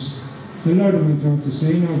it was, a lot of them went off the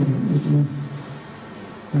scene over it, like, you know.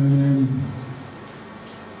 And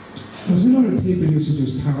there was a lot of people who used to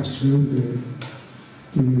just pass through the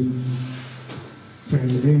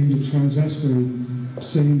Pennsylvania transvestite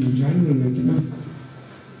scene in general, like, you know.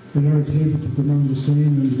 A lot of people would come on the scene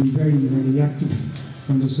and be very, very active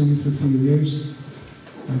on the scene for a few years,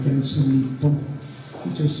 and then suddenly, boom,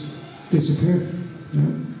 it just disappeared, you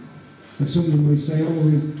know. And somebody might say, oh,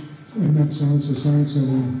 I met so-and-so, so-and-so,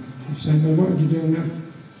 and you say, well, what are you doing now?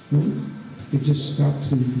 No, it just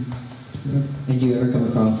stops, and, you know. And do you ever come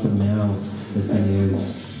across them now, this many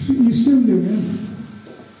years? You still do,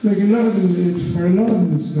 yeah. Like a lot of them, for a lot of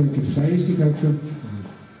them, it's like a phase to go through.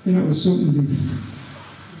 you know, it was something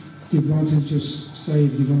they want to just say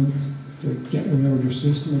they want to get it out of their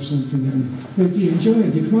system or something, and they enjoy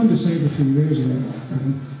it. They come on to say for a few years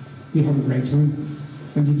and they have a great time,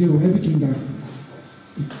 and they do everything that,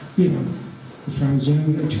 you know, the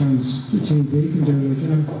transgender, the TV can do, like, you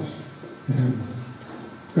know,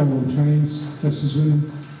 go on trains, dress as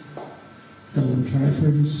women, go on car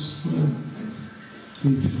ferries, you know,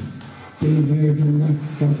 they've been here doing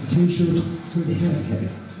that, bought the t-shirt to the thing.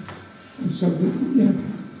 And so, yeah.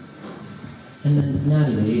 And then,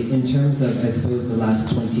 Natalie, in terms of, I suppose, the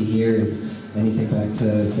last 20 years, and you think back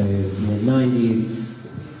to, say, mid-90s,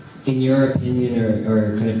 in your opinion,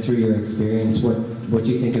 or kind of through your experience, what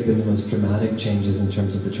do you think have been the most dramatic changes in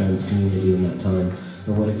terms of the trans community in that time?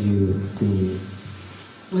 Or what have you seen?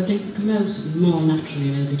 Well, they come out more naturally,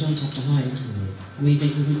 you know, they don't have to hide. I mean, they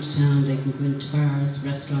can go into town, they can go into bars,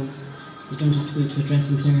 restaurants, they don't have to go into a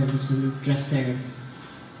dressing service and dress there.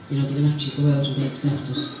 You know, they can actually go out and be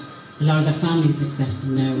accepted. A lot of their families accept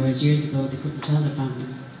them now, whereas years ago they couldn't tell their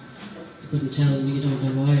families. They couldn't tell, you know,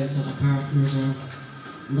 their wives or their partners or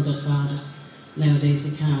mothers, fathers. Nowadays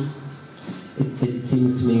they can. It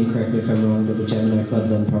seems to me, correct me if I'm wrong, that the Gemini Club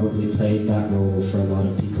then probably played that role for a lot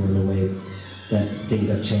of people in a way that things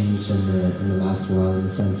have changed in the last while, in the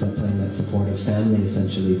sense that playing that supportive family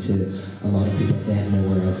essentially to a lot of people if they had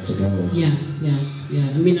nowhere else to go. Yeah.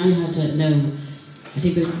 I mean, I had I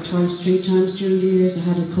think about twice, 3 times during the years, I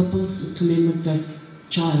had a couple come in with their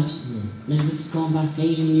child. Now this is going back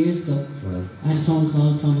 18 years ago. Wow. I had a phone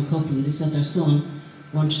call from a couple and they said their son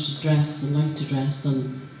wanted to dress and liked to dress,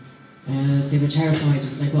 and they were terrified,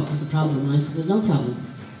 like what was the problem? And I said, there's no problem.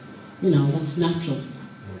 You know, that's natural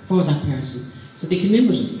for that person. So they came in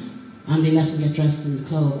with it and they let him get dressed in the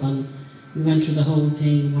club, and we went through the whole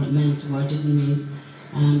thing, what it meant, what it didn't mean,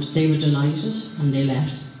 and they were delighted and they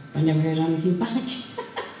left. I never heard anything back.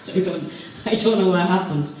 So I don't know what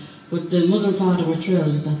happened. But the mother and father were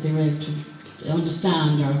thrilled that they were able to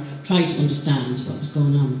understand or try to understand what was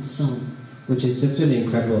going on with the son. Which is just really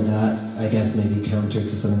incredible. That, I guess, maybe counter to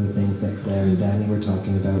some of the things that Claire and Danny were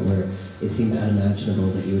talking about, where it seemed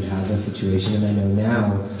unimaginable that you would have a situation. And I know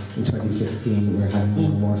now, in 2016, we're having more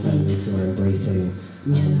and more families who are embracing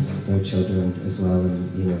their children as well.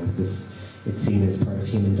 And, you know, it's seen as part of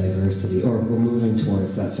human diversity, or we're moving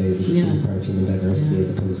towards that phase of it's seen as part of human diversity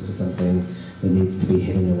as opposed to something that needs to be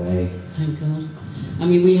hidden away. Thank God. I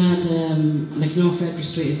mean, we had, like, North Frederick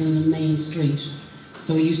Street is in the main street.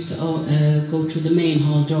 So we used to go through the main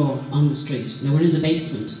hall door on the street. Now we're in the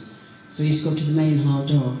basement, so we used to go to the main hall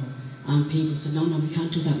door, and people said, no, we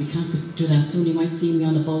can't do that, we can't do that. Somebody might see me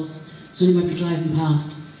on a bus, somebody might be driving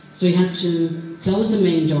past. So we had to close the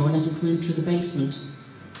main door and let them come in through the basement.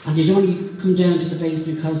 And they'd only come down to the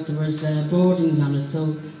basement because there was boardings on it.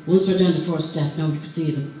 So once we're down the first step, nobody could see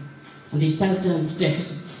them. And they'd belt down the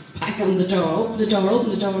stairs, back on the door, open the door,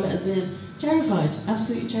 let us in. Terrified,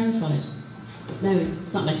 absolutely terrified. No,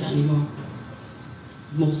 it's not like that anymore.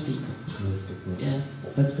 Most people. Most people. Yeah.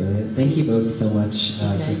 That's brilliant. Thank you both so much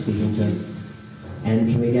for speaking to us. And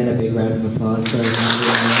can we get a big round of applause for Natalie?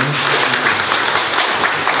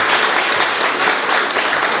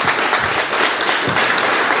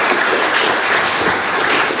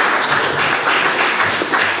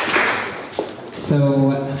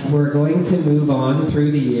 So we're going to move on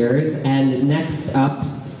through the years, and next up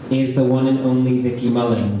is the one and only Vicky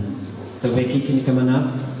Mullen. So Vicky, can you come on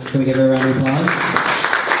up? Can we give her a round of applause?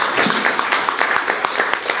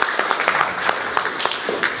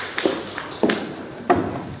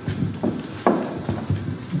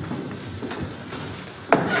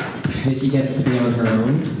 Vicky gets to be on her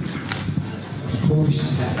own. Of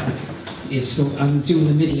course. So I'm doing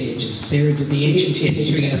the Middle Ages. Sarah did the ancient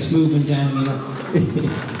history, and it's moving down, you know.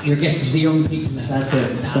 You're getting to the young people now. That's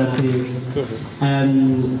it. That's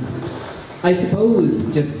it. I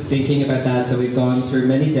suppose, just thinking about that, so we've gone through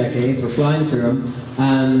many decades, we're flying through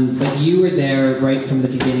them, but you were there right from the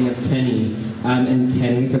beginning of TENI, and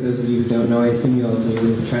TENI, for those of you who don't know, I assume you all do,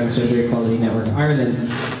 is Transgender Equality Network Ireland,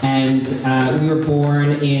 and we were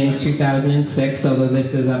born in 2006, although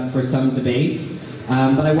this is up for some debates,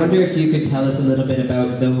 but I wonder if you could tell us a little bit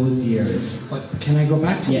about those years. But can I go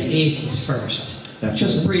back to the 80s first? Definitely.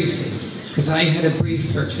 Just briefly. Because I had a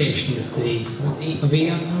brief flirtation with the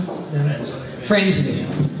friends of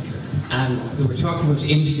Eon, and they were talking about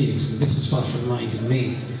interviews, and this is what reminded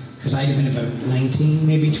me, because I'd have been about 19,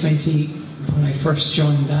 maybe 20, when I first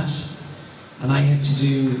joined that, and I had to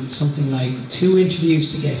do something like 2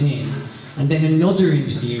 interviews to get in, and then another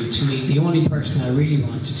interview to meet the only person I really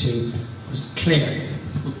wanted to was Claire.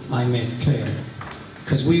 I met Claire,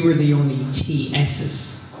 because we were the only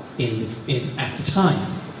TSs at the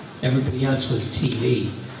time. Everybody else was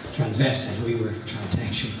TV, transvestite. We were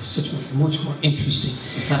transsexual. Such much more interesting.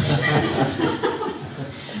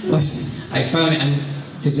 But I found, and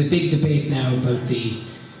there's a big debate now about the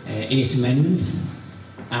Eighth Amendment.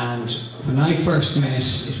 And when I first met,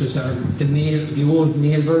 it was the old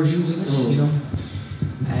male versions of us, you know.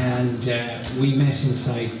 And we met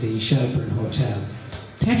inside the Shelburne Hotel,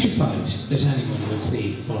 petrified that anyone would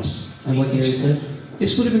see us. And what year is this?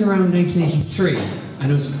 This would have been around 1983, and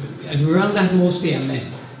it was around that mostly I met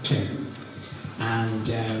Claire. And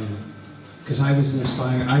because I was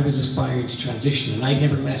aspiring to transition, and I'd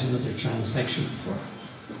never met another transsexual before,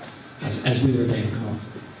 as we were then called.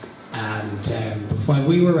 And but while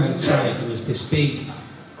we were outside, there was this big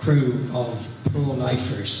crew of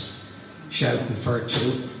pro-lifers shouting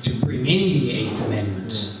to bring in the Eighth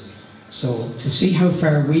Amendment. So to see how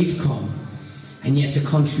far we've come, and yet the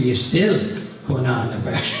country is still going on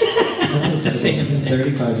about the same thing.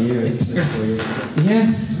 35 years.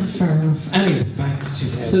 Yeah, not far enough. Anyway, back to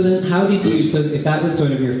 2000. So then how did you, so if that was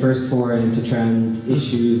sort of your first foray into trans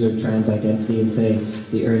issues or trans identity in, say,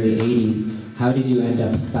 the early 80s, how did you end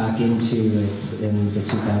up back into it in the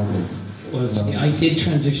 2000s? Well, see, I did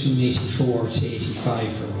transition in 84 to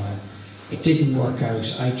 85 for a while. It didn't work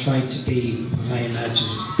out. I tried to be what I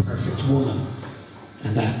imagined was the perfect woman,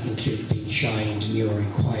 and that included being shy and demure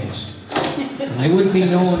and quiet. And I wouldn't be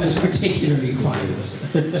known as particularly quiet.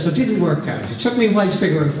 So it didn't work out. It took me a while to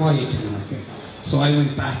figure out why it didn't work out. So I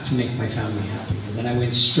went back to make my family happy, and then I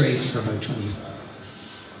went straight for about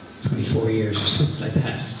 24 years or something like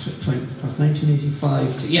that.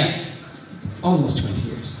 1985 to, yeah, almost 20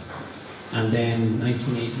 years. And then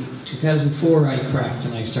 2004 I cracked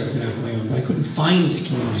and I started going out on my own, but I couldn't find a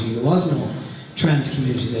community. There was no trans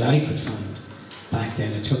community that I could find back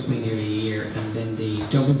then. It took me nearly a year, and then the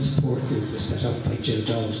Dublin support group was set up by Jill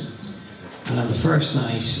Dalton. And on the first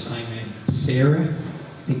night I met Sarah.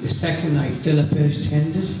 I think the second night Philippa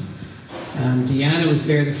attended, and Deanna was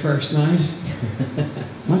there the first night.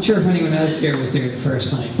 I'm not sure if anyone else here was there the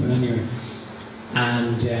first night, but anyway.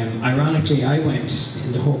 And ironically, I went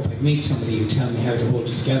in the hope I'd meet somebody who'd tell me how to hold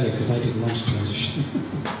it together, because I didn't want to transition.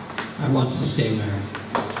 I wanted to stay married.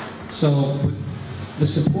 So the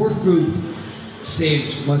support group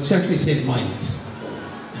certainly saved my life.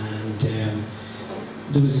 And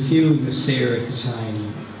there was a few of us, Sarah at the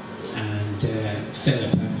time, and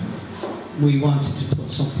Philippa. We wanted to put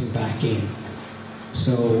something back in.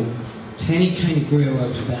 So TENI kind of grew out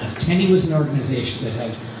of that. TENI was an organisation that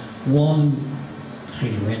had one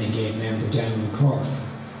kind of renegade member down in Cork,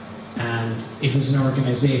 and it was an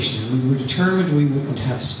organisation, and we were determined we wouldn't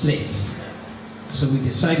have splits. So we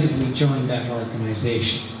decided we'd join that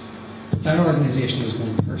organisation. But that organisation was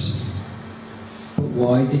one person. But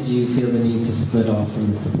why did you feel the need to split off from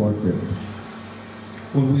the support group?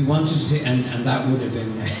 Well, we wanted to, and that would have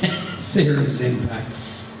been Sarah's impact.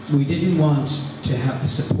 We didn't want to have the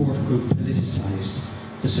support group politicised.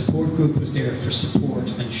 The support group was there for support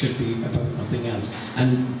and should be about nothing else.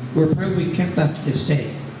 And we're proud we've kept that to this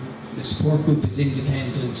day. The support group is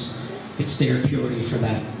independent. It's there purely for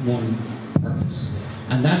that one purpose.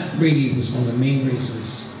 And that really was one of the main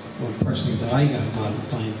reasons, well, personally, that I got involved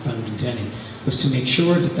with founding TENI, was to make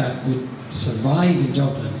sure that that would survive in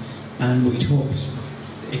Dublin, and we'd hoped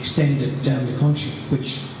extend it down the country,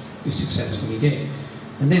 which we successfully did.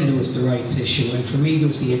 And then there was the rights issue, and for me there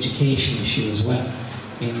was the education issue as well,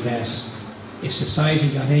 in that if society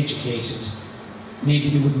got educated, maybe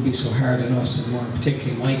they wouldn't be so hard on us, and more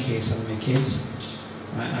particularly in my case on my kids.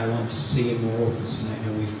 I want to see a more open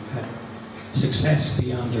society. We've had success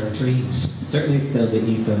beyond our dreams. Certainly still the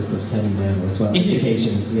ethos of TENI now as well.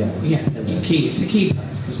 Education is, yeah. Yeah, it's a key part,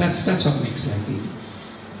 because that's what makes life easy.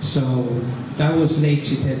 So that was late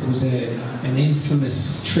 2000. There was an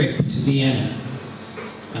infamous trip to Vienna,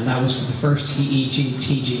 and that was for the first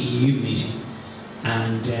TGEU meeting.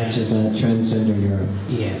 And which is Transgender Europe.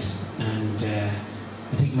 Yes, and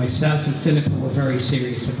I think myself and Philippa were very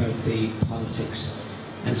serious about the politics,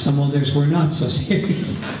 and some others were not so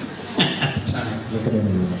serious at the time. Look at her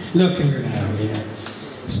now. Look at her now, yeah.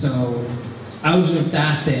 So out of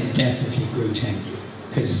that then definitely grew TENI,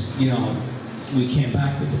 because, you know, we came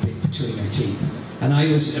back with the bit between our teeth. And I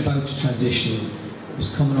was about to transition. It was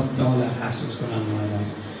coming up with all that hassle was going on in my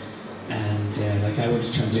life. And like I would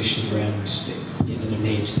have transitioned around the beginning of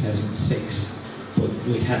May 2006. But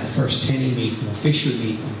we'd had the first TENI meeting, official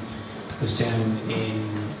meeting, was down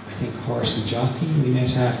in, I think, Horse and Jockey. We met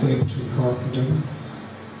halfway between Cork and Dublin.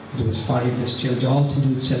 There was 5 of us. Jill Dalton,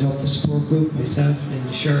 who'd set up the support group, myself,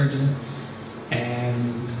 Linda Sheridan,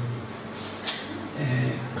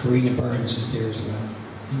 Karina Burns was there as well.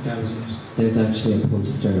 think that was it. There's actually a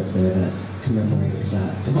poster up there that commemorates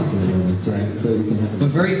that particular moment, right? So we can have But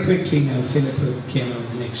very quickly now, Philippa came on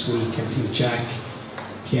the next week. I think Jack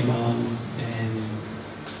came on.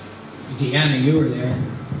 Deanna, you were there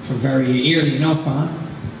from very early enough on.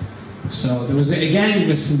 So there was a gang of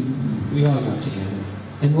us, and we all got together.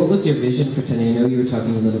 And what was your vision for TENI? I know you were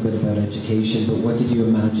talking a little bit about education, but what did you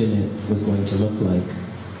imagine it was going to look like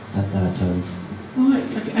at that time? Well,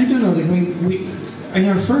 I don't know. We in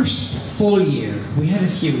our first full year, we had a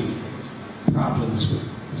few problems with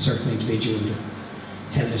a certain individual that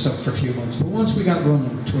held us up for a few months. But once we got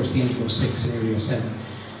running towards the end of 06 and early 07,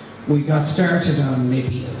 we got started on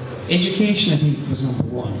maybe education. I think was number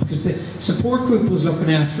one, because the support group was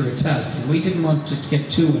looking after itself, and we didn't want to get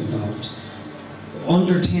too involved.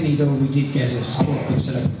 Under TENI, though, we did get a support group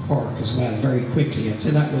set up in Cork as well, very quickly. I'd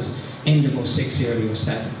say that was end of 06, early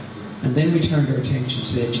 07. And then we turned our attention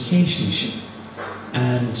to the education issue.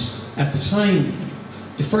 And at the time,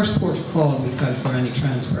 the first port of call we felt for any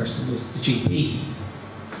trans person was the GP.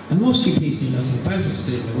 And most GPs knew nothing about us.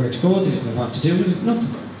 They didn't know where to go, they didn't know what to do with it,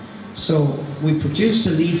 nothing. So we produced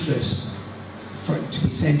a leaflet to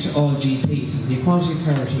be sent to all GPs, and the Equality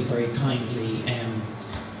Authority very kindly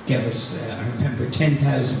gave us, I remember,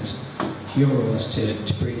 10,000 euros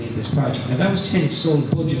to bring in this project. Now that was TENI's sole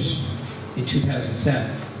budget in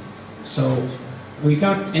 2007. So we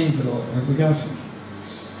got we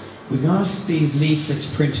got these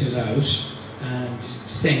leaflets printed out and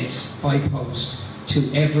sent by post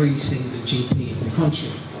to every single GP in the country.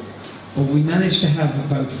 But we managed to have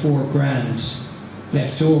about £4,000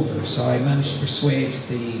 left over, so I managed to persuade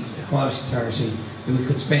the Equality Authority that we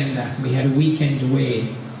could spend that. We had a weekend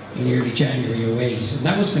away in early January 08, and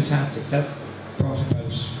that was fantastic. That brought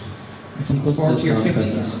about, I think, 40 or 50.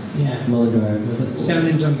 Yeah. Mullingar, was it? It's down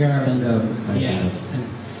in Dungar. Dungar. Yeah. And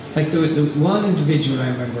like the one individual I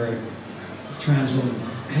remember, a trans woman,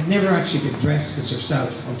 had never actually been dressed as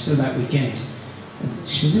herself until that weekend. And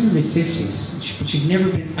she was in her mid-50s, but she'd never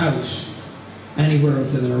been out anywhere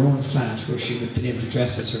other than her own flat where she would have been able to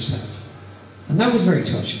dress as herself. And that was very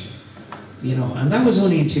touching, you know, and that was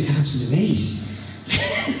only in 2008.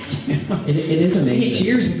 You know, it is amazing. 8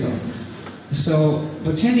 years ago. So,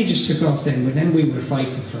 but TENI just took off then, but then we were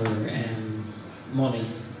fighting for money,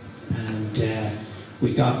 and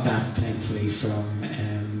we got that thankfully from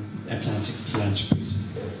Atlantic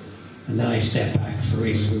Philanthropies. And then I stepped back for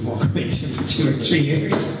reasons we won't go into for 2 or 3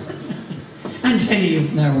 years. And TENI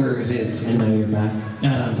is now where it is. And now you're back.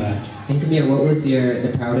 And I'm back. And Camille, what was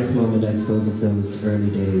the proudest moment, I suppose, of those early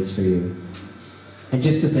days for you? And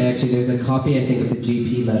just to say, actually, there's a copy, I think, of the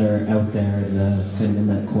GP letter out there in the kind of in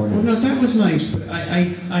that corner. Well, no, that was nice, but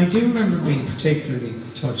I do remember being particularly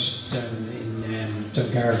touched down in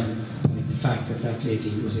Dungarvan by the fact that that lady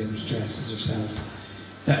was able to dress as herself.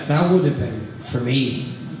 That would have been, for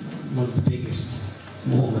me, one of the biggest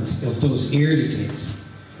moments of those early days.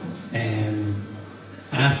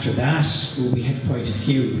 After that, well, we had quite a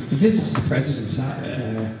few. The visit to the President's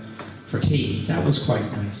for tea, that was quite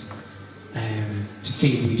nice. To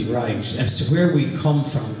feel we'd arrived. As to where we'd come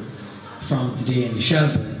from the day in the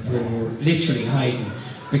Shelburne, where we were literally hiding.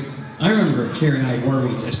 Like, I remember Claire and I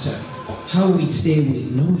worried as to how we'd say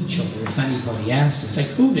we'd know each other if anybody asked us.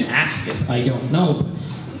 Like, who'd ask us? I don't know. But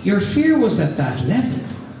your fear was at that level.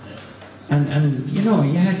 And you know,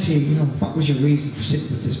 you had to, you know, what was your reason for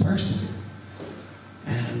sitting with this person?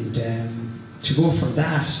 And to go from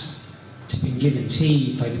that to being given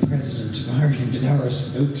tea by the President of Ireland in our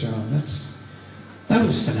salute throne, that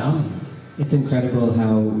was phenomenal. It's incredible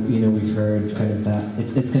how, you know, we've heard kind of that,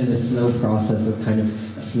 it's kind of a slow process of kind of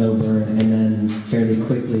slow burn, and then fairly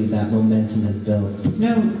quickly that momentum has built. But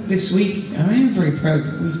now, this week, and I am very proud,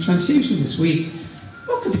 we've Transfusion this week.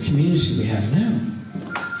 Look at the community we have now.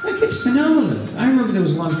 Like, it's phenomenal. I remember there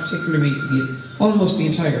was one particular meeting, almost the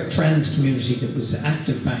entire trans community that was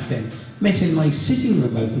active back then met in my sitting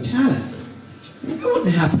room out in Tala. That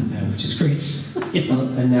wouldn't happen now, which is great. You know?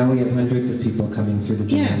 And now we have hundreds of people coming through the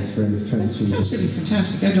doors for Transfusion. It's absolutely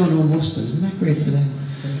fantastic. I don't know most of them. Isn't that great for them?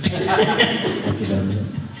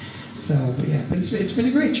 So, yeah, but it's been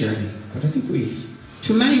a great journey. But I think we've,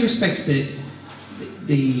 to many respects, the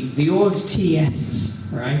old TSs,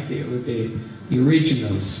 right? The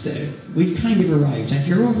originals. We've kind of arrived. And if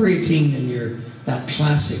you're over 18 and you're that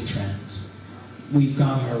classic trans, we've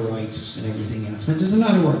got our rights and everything else. And there's a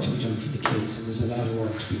lot of work to be done for the kids, and there's a lot of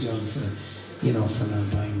work to be done for, you know, for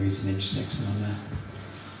non-binaries and intersex and all that.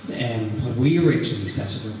 What we originally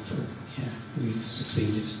set it up for, yeah, we've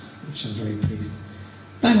succeeded, which I'm very pleased.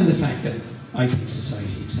 That and the fact that I think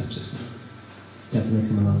society accepts us now. Definitely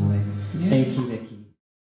come a long way. Yeah. Thank you, Vicky.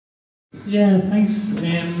 Yeah, thanks.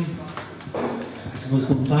 I suppose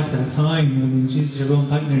going back that time, I mean, Jesus, you're going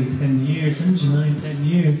back nearly 10 years, aren't you? 9, 10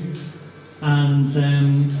 years. And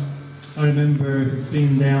I remember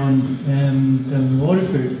being down in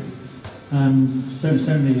Waterford, and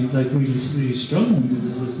certainly like really struggling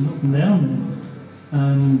because there was nothing down there.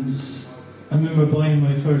 And I remember buying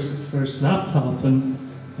my first laptop and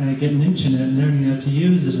getting internet and learning how to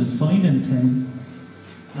use it and finding TENI.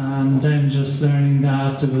 And then just learning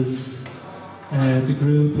that there was the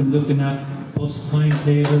group and looking at bus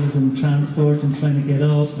timetables and transport and trying to get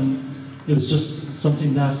up, and it was just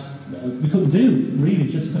something that we couldn't do, really,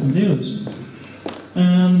 just couldn't do it.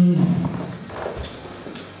 And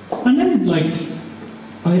then, like,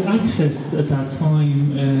 I accessed at that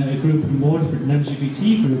time a group in Waterford, an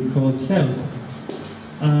LGBT group called South,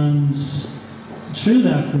 and through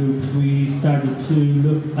that group we started to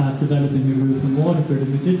look at developing a group in Waterford,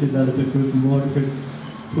 and we did develop a group in Waterford,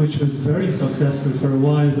 which was very successful for a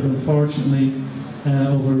while, but unfortunately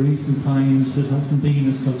over recent times it hasn't been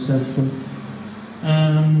as successful.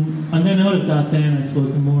 And then out of that then, I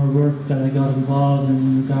suppose the more work that I got involved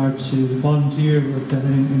in regard to the volunteer work that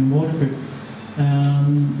in Waterford,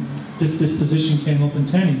 this position came up in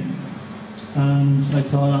TENI. And I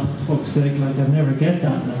thought, oh, for fuck's sake, like, I'd never get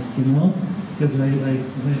that, like, you know, because I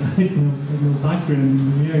had no background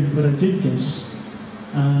in the area, but I did get it.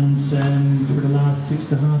 And for the last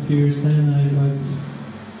 6.5 years then,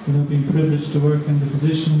 I've been privileged to work in the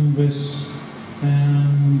position with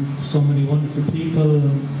so many wonderful people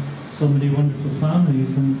and so many wonderful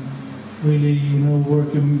families, and really,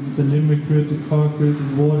 working with the Limerick group, the Cork group,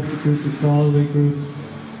 the Waterford group, the Galway groups,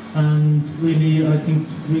 and really, I think,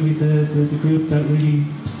 really the group that really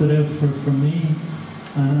stood out for me,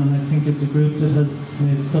 and I think it's a group that has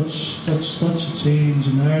made such a change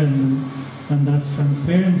in Ireland, and that's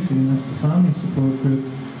Transparency, and that's the family support group.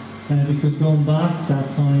 Because going back that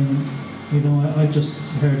time, I just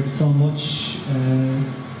heard so much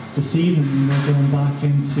this evening, going back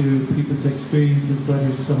into people's experiences, whether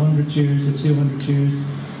it's 100 years or 200 years,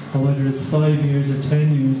 or whether it's 5 years or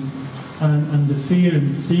 10 years, and the fear and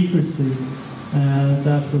the secrecy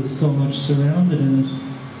that was so much surrounded in it.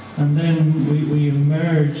 And then we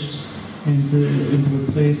emerged into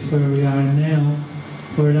a place where we are now,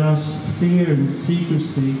 where that fear and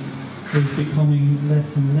secrecy is becoming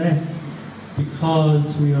less and less,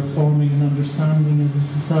 because we are forming an understanding as a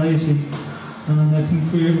society, and I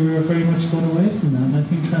think we are very much going away from that. And I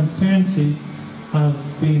think Transparency have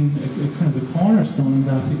been a kind of a cornerstone in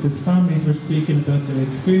that, because families were speaking about their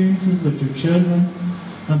experiences with their children,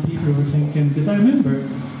 and people were thinking, because I remember,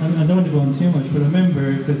 and I don't want to go on too much, but I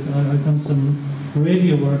remember, because I've done some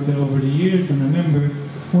radio work over the years, and I remember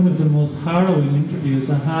one of the most harrowing interviews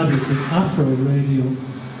I had was with Afro Radio,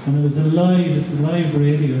 and it was a live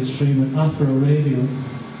radio stream with Afro Radio.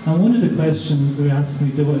 And one of the questions they asked me,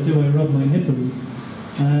 do I rub my nipples?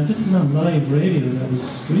 This was on live radio that was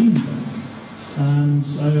streamed. And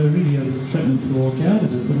I was threatening to walk out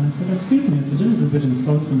of it, but I said, excuse me, I said, this is a bit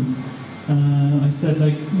insulting. I said,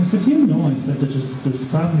 I said, that there's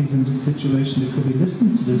families in this situation that could be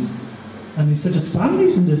listening to this. And he said, there's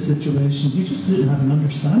families in this situation, you just didn't have an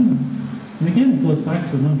understanding. And again, it goes back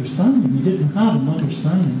to an understanding. You didn't have an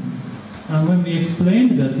understanding. And when we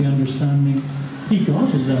explained about the understanding, he got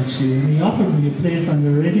it actually, and he offered me a place on the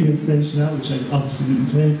radio station, which I obviously didn't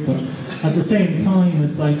take, but at the same time,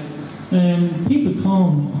 it's like, people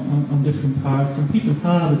come on different parts, and people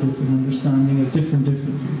have a different understanding of different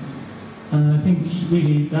differences. And I think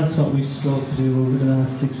really that's what we strove to do over the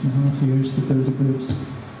last 6.5 years, to build the groups.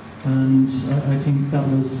 And I think that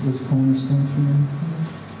was cornerstone for me.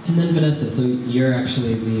 And then Vanessa, so you're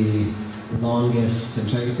actually the longest, I'm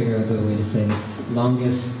trying to figure out the way to say this,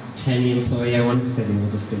 longest TENI employee. I wanted to say the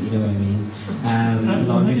oldest, but you know what I mean.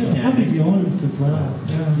 Longest probably the oldest as well.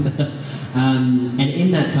 Yeah. And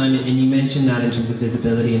in that time, and you mentioned that in terms of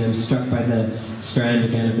visibility, and I'm struck by the strand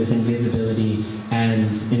again of this invisibility,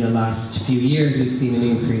 and in the last few years we've seen an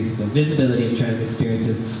increase of visibility of trans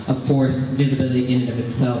experiences. Of course, visibility in and of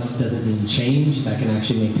itself doesn't mean change. That can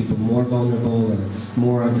actually make people more vulnerable or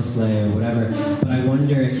more on display or whatever. But I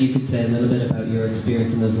wonder if you could say a little bit about your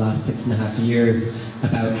experience in those last 6.5 years,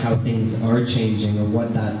 about how things are changing or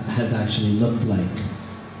what that has actually looked like.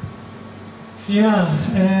 Yeah,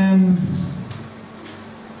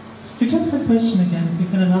 could you ask that question again? You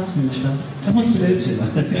kind of asked me about that. That must be it.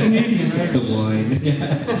 That's the Canadian, right? It's the wine.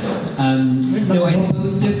 Yeah. No, I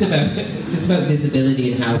suppose just about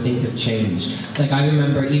visibility and how things have changed. Like, I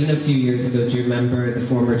remember even a few years ago, do you remember the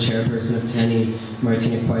former chairperson of TENI,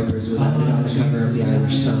 Martina Kuipers, was on the cover of the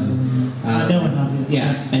Irish Sun? I know I have.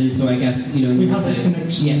 Yeah, and so I guess, we have a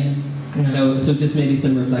connection. Yes. Yeah. So just maybe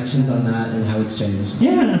some reflections on that and how it's changed.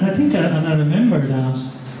 Yeah, and I think, and I remember that.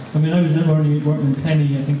 I mean, I was only working in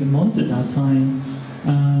TENI, I think, a month at that time,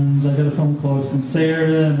 and I got a phone call from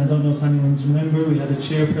Sarah, and I don't know if anyone's remember, we had a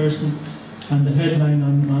chairperson, and the headline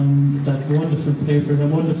on that wonderful paper, that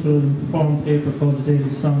wonderful forum paper called The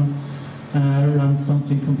Daily Sun, ran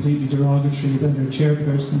something completely derogatory about her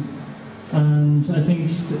chairperson. And I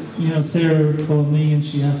think, Sarah called me and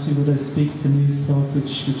she asked me would I speak to News Talk,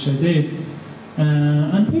 which I did.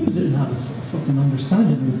 And people didn't have a fucking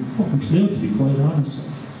understanding, or a fucking clue, to be quite honest with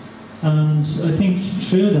you. And I think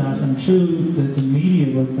through that and through the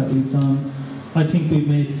media work that we've done, I think we've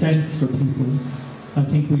made sense for people. I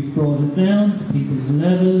think we've brought it down to people's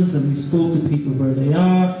levels and we spoke to people where they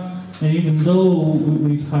are. And even though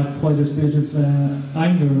we've had quite a bit of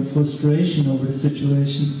anger and frustration over the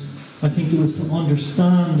situation, I think it was to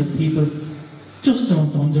understand that people just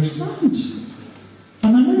don't understand.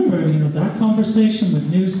 And I remember, that conversation with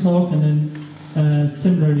News Talk, and then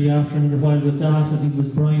similarly after another while with that, I think it was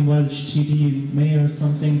Brian Welch, TD Mayor or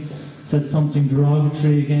something, said something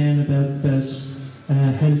derogatory again about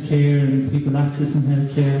healthcare and people accessing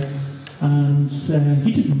healthcare. And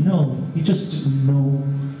he didn't know, he just didn't know.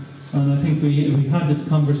 And I think we had this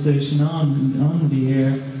conversation on the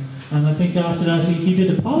air, and I think after that he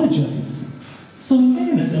did apologise. So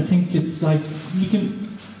again, I think it's like you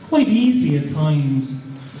can quite easy at times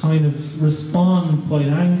kind of respond quite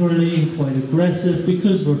angrily, quite aggressive,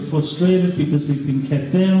 because we're frustrated, because we've been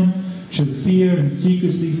kept down through fear and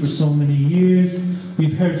secrecy for so many years.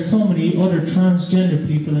 We've heard so many other transgender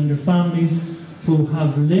people and their families who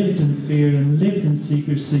have lived in fear and lived in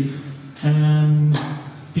secrecy,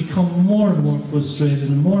 become more and more frustrated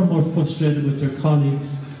with their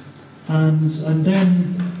colleagues, and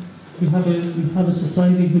then we have a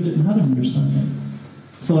society who didn't have an understanding.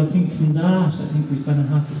 So I think from that, I think we kind of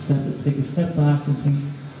have to take a step back and think,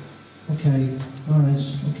 okay, all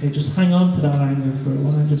right, okay, just hang on to that anger for a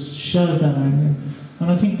while, just shelve that anger,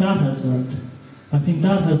 and I think that has worked. I think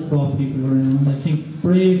that has brought people around. I think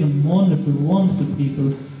brave and wonderful, wonderful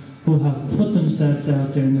people who have put themselves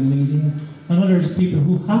out there in the media, and others people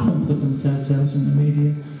who haven't put themselves out in the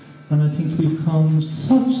media. And I think we've come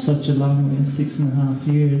such a long way in 6.5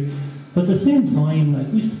 years. But at the same time,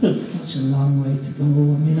 like, we still have such a long way to go.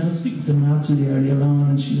 I mean, I was speaking to Natalie earlier on,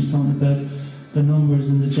 and she was talking about the numbers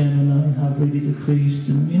in the Gemini have really decreased.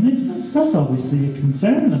 And I mean, that's obviously a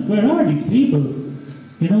concern. Like, where are these people?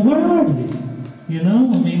 Where are they? I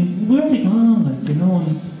mean, where are they gone? Like,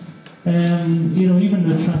 and even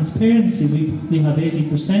with transparency, we have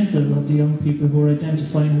 80% of the young people who are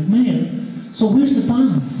identifying as male. So where's the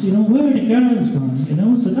balance? Where are the girls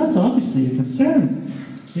gone? So that's obviously a concern.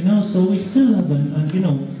 So we still have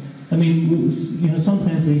I mean,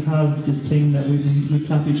 sometimes we have this thing that we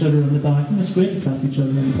clap each other on the back, and it's great to clap each other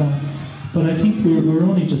on the back. But I think we're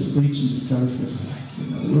only just breaching the surface.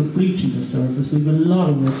 We're breaching the surface. We've a lot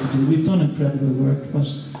of work to do. We've done incredible work, but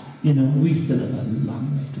we still have a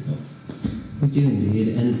long way to go. We do indeed,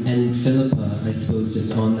 and Philippa, I suppose,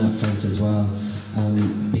 just on that front as well,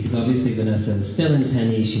 because obviously Vanessa is still in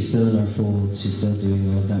TENI, she's still in our folds, she's still doing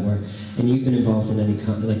all of that work, and you've been involved in any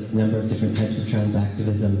number of different types of trans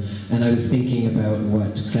activism. And I was thinking about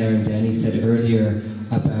what Claire and Danny said earlier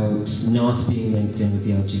about not being linked in with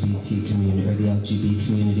the LGBT community or the LGB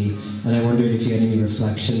community, and I wondered if you had any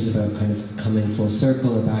reflections about kind of coming full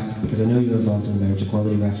circle or back, because I know you were involved in the marriage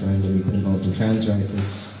equality referendum, you've been involved in trans rights and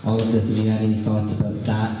all of this. If you had any thoughts about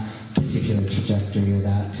that particular trajectory or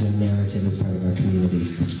that kind of narrative as part of our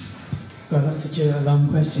community? God, that's such a long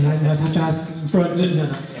question. I'd have to ask.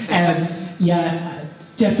 Yeah,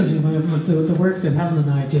 definitely. The work that Helen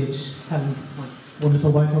and I did, Helen, my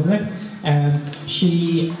wonderful wife over there,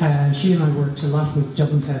 she and I worked a lot with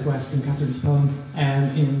Dublin South West and Catherine's Poem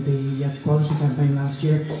in the Yes Equality campaign last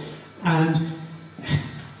year, and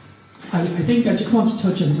I think I just want to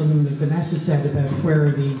touch on something that Vanessa said about where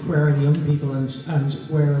are the young people and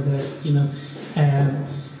where are the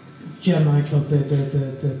Gemini Club,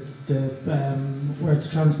 where the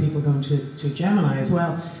trans people going to Gemini as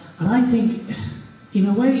well. And I think in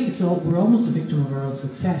a way we're almost a victim of our own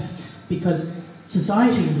success, because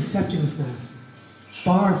society is accepting us now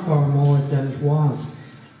far more than it was,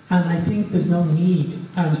 and I think there's no need.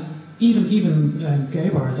 And even gay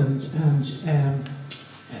bars and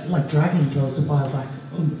like Dragon closed a while back.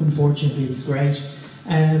 Unfortunately, it was great,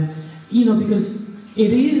 because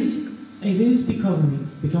it is becoming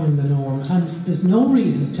the norm, and there's no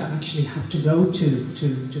reason to actually have to go to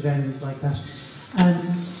venues like that.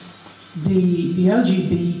 And the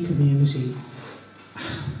LGBT community,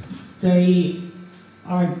 they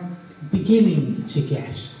are beginning to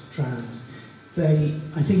get trans.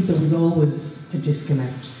 I think there was always a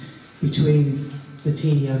disconnect between the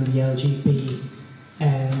T and the LGB.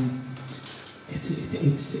 And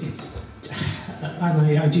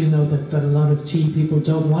I do know that a lot of T people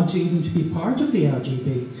don't want to even to be part of the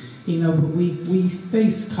LGB, you know, but we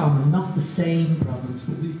face common, not the same problems,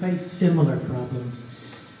 but we face similar problems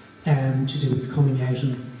to do with coming out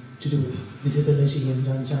and to do with visibility and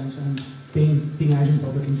being out in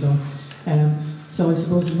public and so on. So I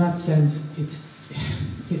suppose in that sense,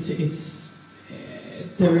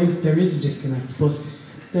 there is a disconnect, but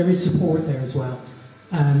there is support there as well.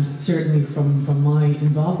 And certainly from my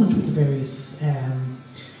involvement with the various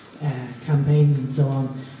campaigns and so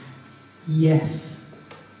on, yes,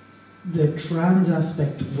 the trans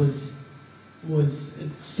aspect was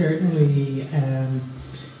certainly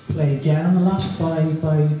played down a lot by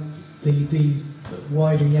the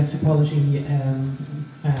wider yes equality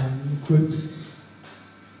groups,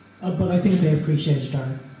 but I think they appreciated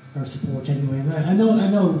our support anyway. And I know,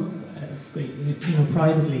 you know,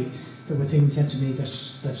 privately, there were things said to me that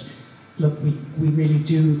look, we really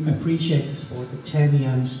do appreciate the support that TENI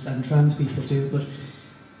and trans people do, but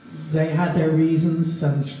they had their reasons,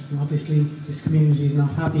 and obviously this community is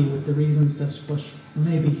not happy with the reasons, but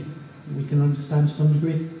maybe we can understand to some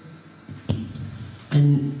degree.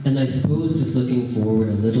 And I suppose just looking forward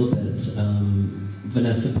a little bit,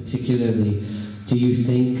 Vanessa particularly, do you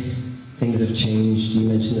think things have changed? You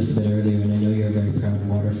mentioned this a bit earlier, and I know you're a very proud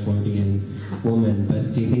Waterfordian woman,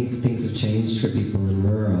 but do you think things have changed for people in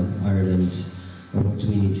rural Ireland, or what do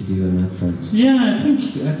we need to do on that front? Yeah, I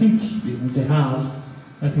think you know, they have.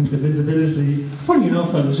 I think the visibility. Funny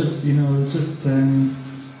enough, I was just getting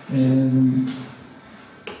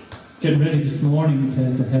ready this morning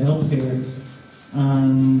to head up here,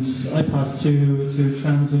 and I passed two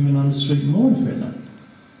trans women on the street in Waterford.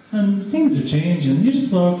 And things are changing. You're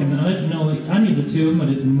just walking, and I didn't know any of the two of them. I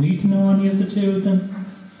didn't need to know any of the two of them,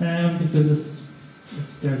 because it's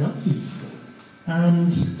their lives.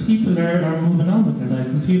 And people are moving on with their life,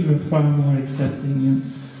 and people are far more accepting. And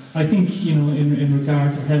I think, you know, in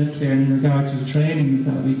regard to healthcare and in regard to the trainings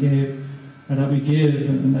that we give, and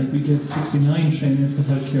like we gave 69 trainings to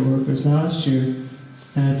healthcare workers last year,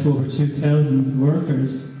 to over 2,000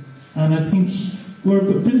 workers. And I think we're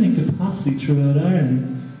building capacity throughout Ireland,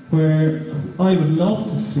 where I would love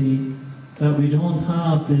to see that we don't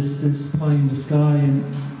have this pie in the sky in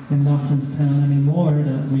Loughlinstown anymore,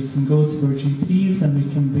 that we can go to our GPs and we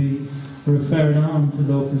can be referred on to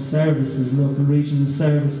local services, local regional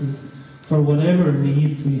services, for whatever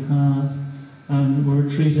needs we have, and we're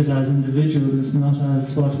treated as individuals, not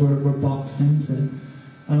as what we're boxed into.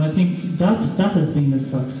 And I think that has been a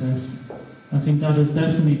success. I think that has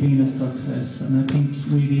definitely been a success, and I think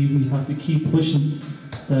really we have to keep pushing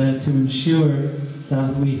to ensure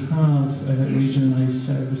that we have regionalised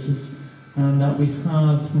services, and that we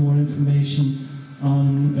have more information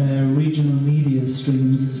on regional media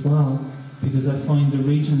streams as well, because I find the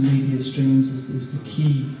regional media streams is the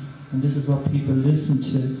key, and this is what people listen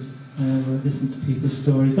to. We listen to people's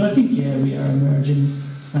stories. But I think, yeah, we are emerging,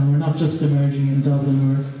 and we're not just emerging in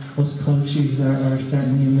Dublin, us cultures are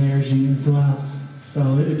certainly emerging as well.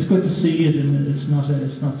 So it's good to see it, and it's not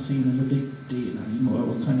seen as a big deal anymore.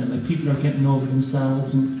 We're kind of like, people are getting over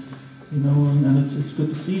themselves, and you know, and it's good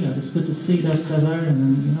to see that. It's good to see that Ireland,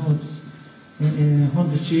 and you know, it's in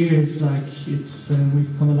 100 years, like it's we've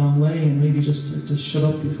come a long way. And really, just to shut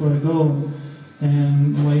up before I go.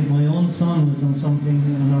 My own son was on something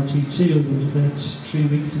on RT2 about 3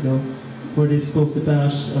 weeks ago, where they spoke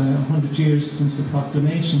about 100 years since the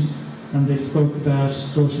proclamation, and they spoke about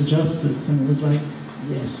social justice, and it was like,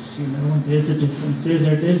 yes, you know, there's a difference. There's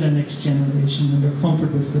our next generation, and they're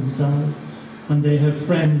comfortable with themselves, and they have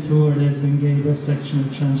friends who are lesbian, gay, bisexual,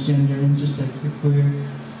 transgender, intersex, or queer,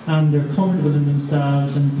 and they're comfortable in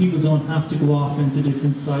themselves, and people don't have to go off into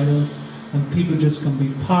different silos, and people just can be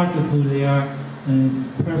part of who they are,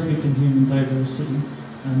 perfect in human diversity,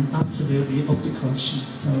 and absolutely up to conscience.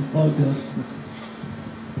 So all good.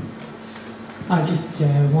 I just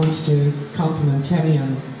wanted to compliment Tanya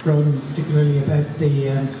and Ronan particularly about the,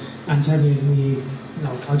 and Tanya and me,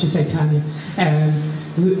 no, I'll just say Tanya,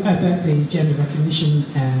 about the gender recognition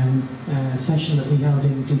session that we held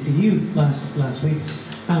in DCU last week.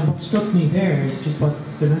 And what struck me there is just what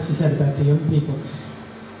Vanessa said about the young people.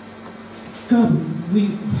 God,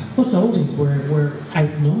 us oldies were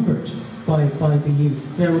outnumbered by the youth.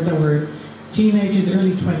 There were teenagers,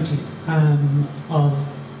 early 20s,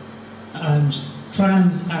 and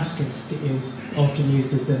trans asterisk is often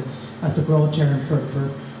used as the broad term for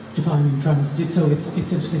defining trans. So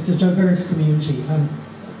it's a diverse community, and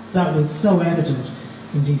that was so evident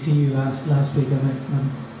in DCU last week,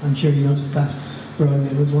 and I'm sure you noticed that, Brian.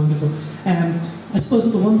 It was wonderful. I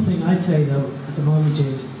suppose the one thing I'd say though at the moment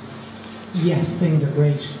is, yes, things are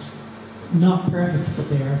great. Not perfect, but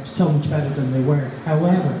they are so much better than they were.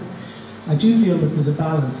 However, I do feel that there's a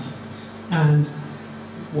balance and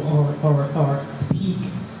or a peak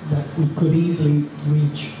that we could easily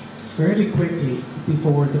reach fairly quickly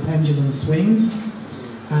before the pendulum swings,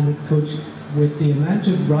 and it could, with the amount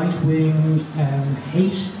of right-wing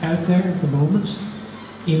hate out there at the moment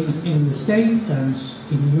in the States and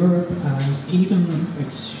in Europe, and even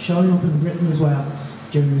it's showing up in Britain as well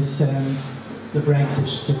during this the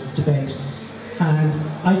Brexit debate. And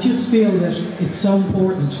I just feel that it's so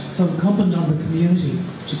important, so incumbent on the community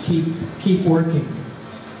to keep working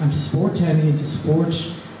and to support TENI and to support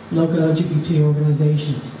local LGBT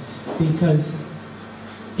organisations, because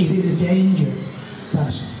it is a danger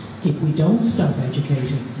that if we don't stop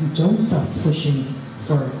educating and don't stop pushing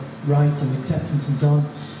for rights and acceptance and so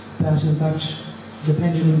on, that in fact the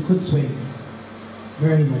pendulum could swing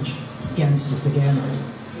very much against us again.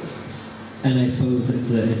 And I suppose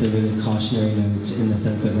it's a really cautionary note in the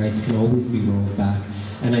sense that rights can always be rolled back.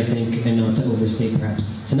 And I think, and not to overstate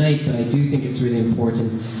perhaps tonight, but I do think it's really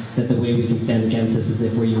important that the way we can stand against this is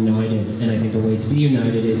if we're united. And I think a way to be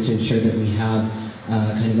united is to ensure that we have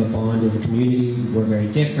kind of a bond as a community. We're very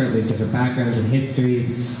different, we have different backgrounds and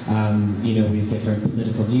histories, you know, we have different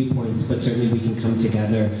political viewpoints, but certainly we can come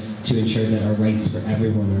together to ensure that our rights for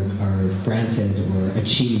everyone are granted or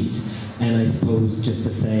achieved. And I suppose just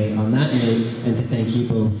to say on that note, and to thank you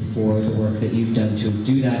both for the work that you've done to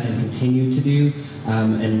do that and continue to do,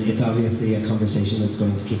 and it's obviously a conversation that's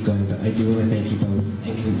going to keep going, but I do want to thank you both,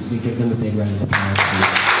 and can we give them a big round of applause,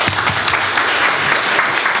 please?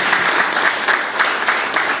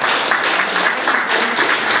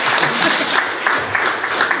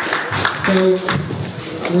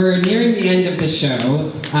 So we're nearing the end of the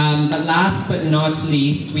show, but last but not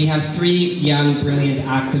least, we have three young, brilliant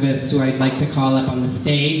activists who I'd like to call up on the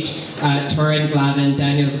stage, Torin Glavin,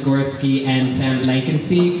 Daniel Zagorski, and Sam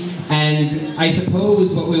Blankensee. And I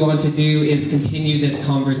suppose what we want to do is continue this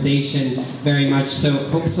conversation very much, so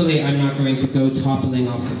hopefully I'm not going to go toppling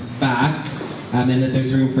off the back, and that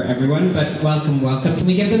there's room for everyone, but welcome, welcome. Can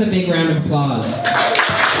we give them a big round of applause?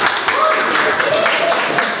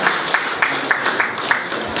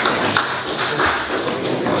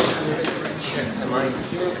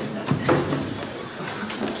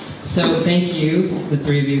 So thank you, the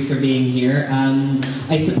three of you, for being here.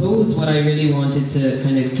 I suppose what I really wanted to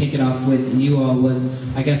kind of kick it off with you all was,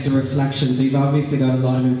 I guess, a reflection. So you've obviously got a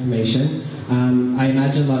lot of information. I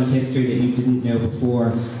imagine a lot of history that you didn't know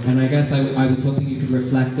before. And I guess I was hoping you could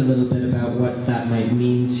reflect a little bit about what that might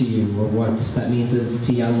mean to you, or what that means as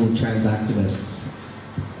to young trans activists.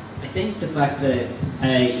 I think the fact that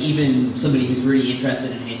even somebody who's really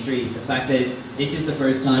interested in history, the fact that this is the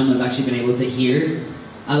first time I've actually been able to hear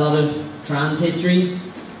a lot of trans history.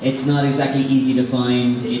 It's not exactly easy to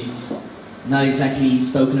find, it's not exactly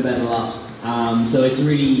spoken about a lot. So it's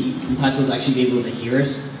really impactful to actually be able to hear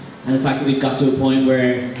it. And the fact that we've got to a point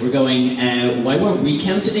where we're going, why weren't we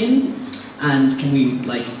counted in? And can we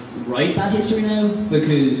like write that history now?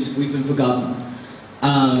 Because we've been forgotten.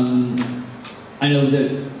 I know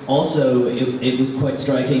that also it was quite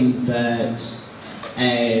striking that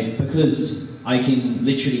because I can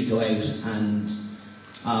literally go out and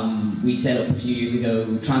we set up a few years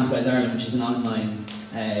ago Trans Guys Ireland, which is an online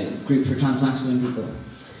group for trans masculine people,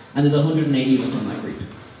 and there's 180 of us on that group,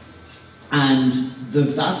 and the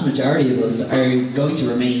vast majority of us are going to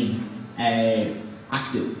remain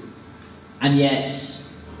active, and yet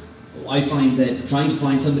I find that trying to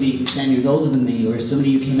find somebody who's 10 years older than me, or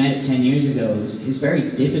somebody who came out 10 years ago is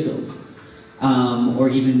very difficult, or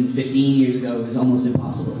even 15 years ago is almost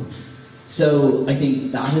impossible. So I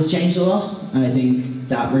think that has changed a lot, and I think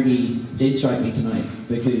that really did strike me tonight,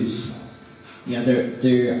 because you know,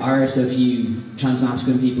 there are so few trans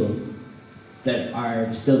masculine people that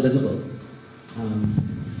are still visible.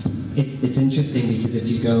 It's interesting because if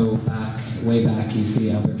you go back, way back, you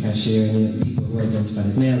see Albert Cashier and you know, people who are identified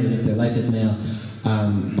as male and if their life is male,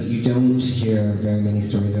 but you don't hear very many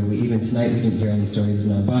stories, or even tonight we didn't hear any stories of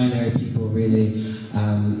non-binary people really.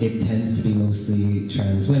 It tends to be mostly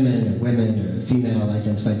trans women or female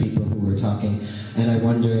identified people who are talking, and I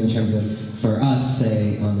wonder in terms of, for us,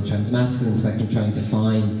 say, on the trans masculine spectrum, trying to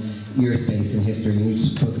find your space in history, and you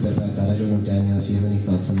just spoke a bit about that. I don't know, Daniel, if you have any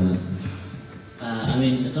thoughts on that. I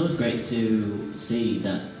mean, it's always great to see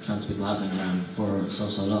that trans people have been around for so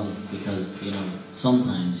long, because, you know,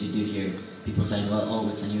 sometimes you do hear people saying, well, oh,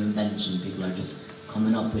 it's a new invention, people are just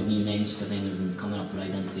coming up with new names for things and coming up with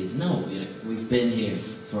identities. No, we've been here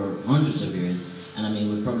for hundreds of years, and I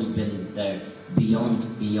mean we've probably been there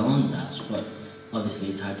beyond that, but obviously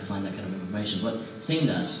it's hard to find that kind of information. But seeing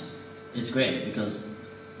that is great because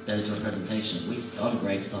there's representation. We've done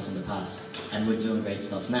great stuff in the past, and we're doing great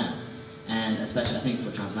stuff now. And especially, I think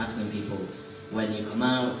for transmasculine people, when you come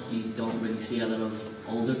out, you don't really see a lot of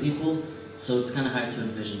older people, so it's kind of hard to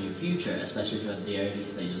envision your future, especially if you're at the early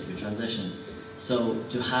stages of your transition. So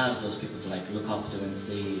to have those people to like look up to and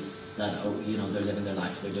see that, oh, you know, they're living their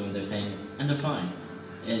life, they're doing their thing, and they're fine,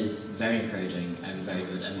 is very encouraging and very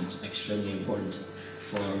good and extremely important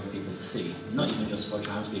for people to see. Not even just for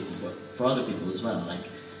trans people, but for other people as well. Like,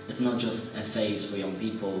 it's not just a phase for young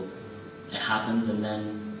people. It happens, and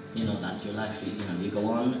then, you know, that's your life. You know, you go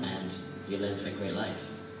on and you live a great life,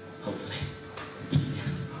 hopefully.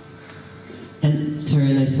 And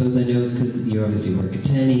Taryn, I suppose I know, because you obviously work at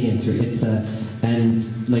TENI and through ITSA,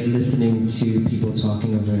 and like listening to people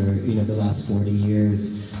talking over, you know, the last 40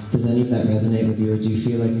 years, does any of that resonate with you, or do you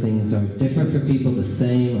feel like things are different for people, the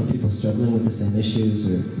same, or people struggling with the same issues,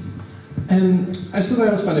 or? I suppose I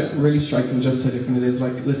always find it really striking just how different it is,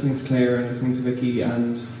 like listening to Claire and listening to Vicky,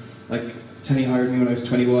 and like TENI hired me when I was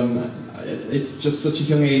 21. It's just such a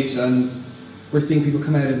young age, and we're seeing people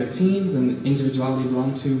come out in their teens and individuality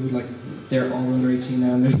belong to, like, they're all under 18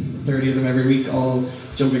 now, and there's 30 of them every week all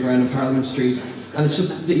jumping around in Parliament Street. And it's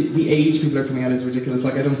just, the age people are coming out is ridiculous.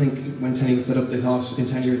 Like, I don't think when TENI was set up, they thought in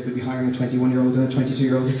 10 years they'd be hiring a 21-year-old and a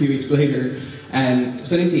 22-year-old a few weeks later. So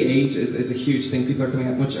I think the age is a huge thing. People are coming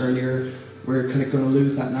out much earlier. We're kind of going to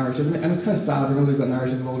lose that narrative. And it's kind of sad, we're going to lose that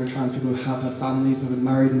narrative of older trans people who have had families and been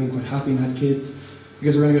married and been quite happy and had kids.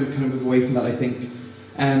 Because we're going to kind of move away from that, I think.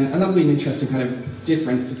 And that'll be an interesting kind of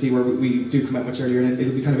difference to see where we do come out much earlier. And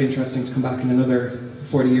it'll be kind of interesting to come back in another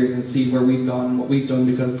 40 years and see where we've gone and what we've done,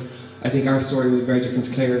 because I think our story will be very different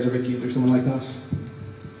to Claire's or Vicky's or someone like that.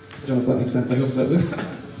 I don't know if that makes sense, I hope so.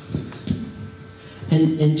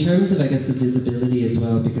 And in terms of, I guess, the visibility as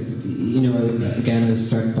well, because, you know, again, I was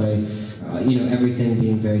struck by, you know, everything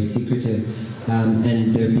being very secretive,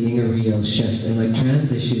 and there being a real shift, and like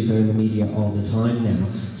trans issues are in the media all the time now.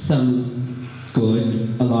 Some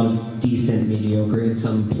good, a lot of decent, mediocre, and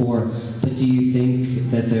some poor. But do you think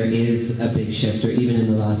that there is a big shift, or even in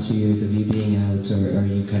the last few years of you being out, or are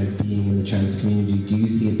you kind of being in the trans community, do you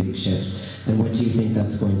see a big shift? And what do you think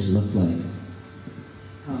that's going to look like?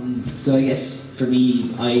 So I guess for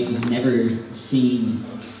me, I'd never seen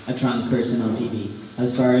a trans person on TV.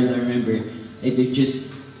 As far as I remember, there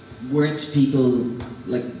just weren't people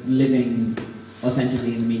like living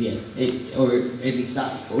authentically in the media, or at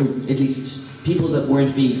least people that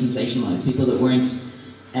weren't being sensationalized, people that weren't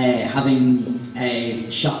having a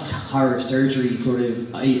shock horror surgery sort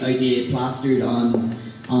of idea plastered on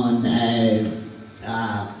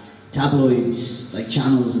tabloids, like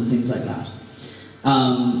channels and things like that.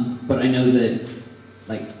 But I know that,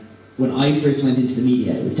 like, when I first went into the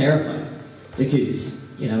media, it was terrifying because,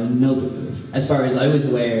 you know, as far as I was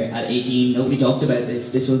aware, at 18, nobody talked about this.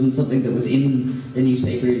 This wasn't something that was in the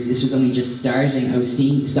newspapers. This was only just starting. I was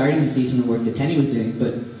starting to see some of the work that TENI was doing,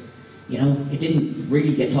 but, you know, it didn't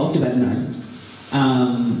really get talked about in Ireland.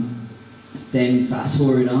 Then fast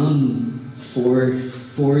forward on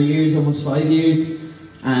 4 years, almost 5 years,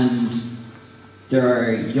 and there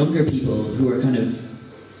are younger people who are kind of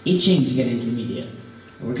itching to get into the media.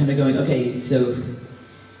 And we're kind of going, okay, so,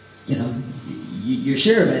 you know, you're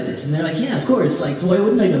sure about this? And they're like, yeah, of course, like, why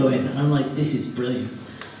wouldn't I go in? And I'm like, this is brilliant.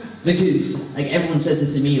 Because, like, everyone says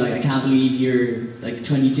this to me, like, I can't believe you're, like,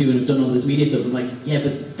 22 and have done all this media stuff. I'm like, yeah,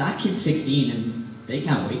 but that kid's 16 and they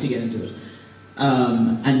can't wait to get into it.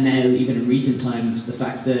 And now, even in recent times, the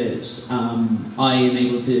fact that I am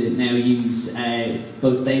able to now use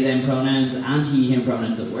both they, them pronouns and he, him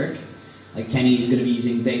pronouns at work. Like, TENI is going to be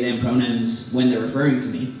using they, them pronouns when they're referring to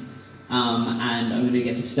me. And I'm going to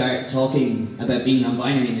get to start talking about being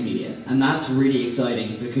non-binary in the media. And that's really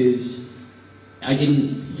exciting because I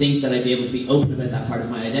didn't think that I'd be able to be open about that part of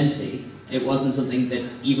my identity. It wasn't something that,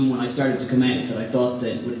 even when I started to come out, that I thought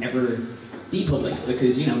that would ever be public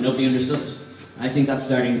because, you know, nobody understood. I think that's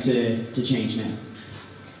starting to change now.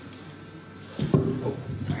 Oh,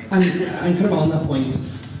 sorry. And kind of on that point,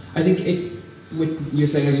 I think it's, as you're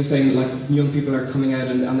saying, like, young people are coming out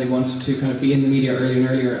and they want to kind of be in the media earlier and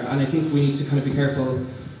earlier, and I think we need to kind of be careful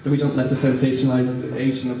that we don't let the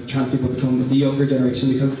sensationalization of trans people become the younger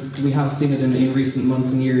generation, because we have seen it in recent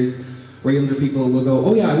months and years where younger people will go,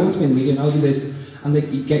 oh yeah, I want to be in the media and I'll do this, and they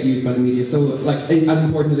get used by the media. So, like, as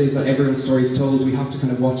important it is that everyone's story is told, we have to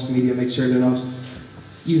kind of watch the media, make sure they're not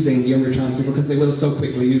using younger trans people, because they will so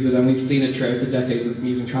quickly use it, and we've seen it throughout the decades of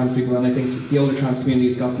using trans people, and I think the older trans community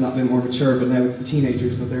has gotten that bit more mature, but now it's the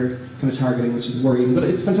teenagers that they're kind of targeting, which is worrying. But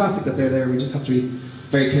it's fantastic that they're there. We just have to be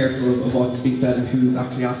very careful of what's being said and who's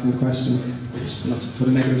actually asking the questions, which, not to put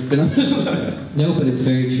a negative spin on it. No, but it's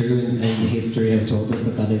very true, and history has told us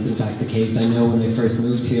that that is in fact the case. I know when I first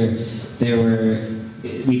moved here,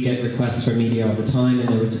 we'd get requests for media all the time, and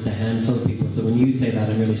there were just a handful of people. So when you say that,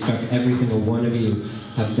 I'm really struck. Every single one of you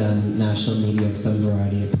have done national media of some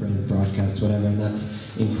variety, of print, broadcast, whatever, and that's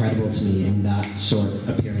incredible to me in that short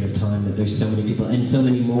a period of time, that there's so many people and so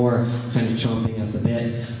many more kind of chomping at the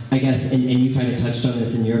bit. I guess, and you kind of touched on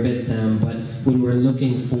this in your bit, Sam, but when we're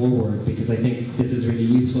looking forward, because I think this is really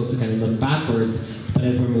useful to kind of look backwards, but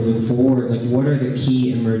as we're moving forward, like, what are the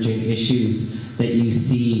key emerging issues that you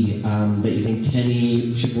see that you think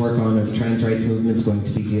TENI should work on, or the trans rights movement's going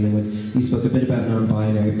to be dealing with? You spoke a bit about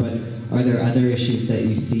non-binary, but are there other issues that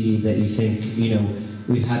you see that you think, you know,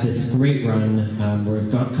 we've had this great run where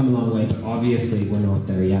we've come a long way, but obviously we're not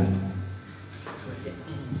there yet?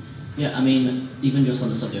 Yeah, I mean, even just on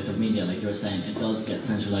the subject of media, like you were saying, it does get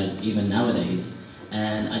centralized even nowadays.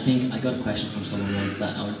 And I think I got a question from someone once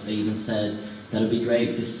that they even said that it would be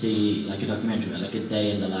great to see like a documentary, like a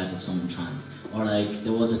day in the life of someone trans. Or like,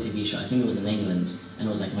 there was a TV show, I think it was in England, and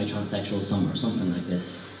it was like My Transsexual Summer, or something like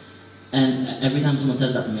this. And every time someone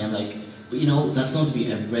says that to me, I'm like, but you know, that's going to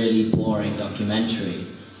be a really boring documentary.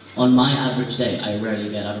 On my average day, I rarely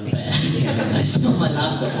get out of bed. I sit on my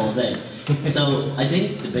laptop all day. So I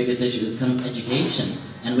think the biggest issue is kind of education,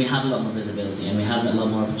 and we have a lot more visibility, and we have a lot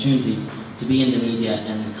more opportunities to be in the media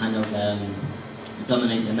and kind of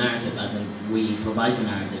dominate the narrative, as in we provide the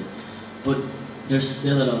narrative. But there's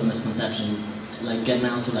still a lot of misconceptions, like getting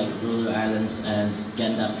out to like rural Ireland and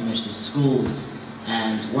getting that information to schools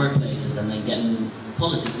and workplaces, and then getting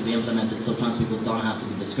policies to be implemented so trans people don't have to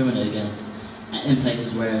be discriminated against in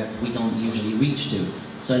places where we don't usually reach to.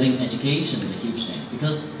 So I think education is a huge thing,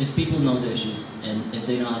 because if people know the issues and if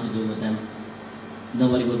they know how to deal with them,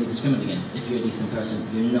 nobody will be discriminated against. If you're a decent person,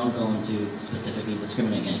 you're not going to specifically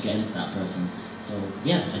discriminate against that person. So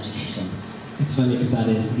yeah, education. It's funny because that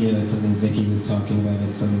is, you know, it's something Vicky was talking about,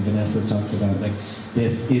 it's something Vanessa's talked about. Like,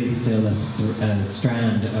 this is still a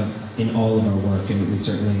strand in all of our work, and we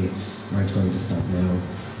certainly aren't going to stop now.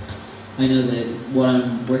 I know that what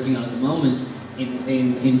I'm working on at the moment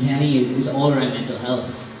in TENI is all around mental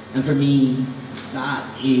health, and for me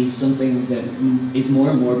that is something that is more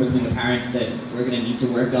and more becoming apparent that we're going to need to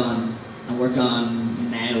work on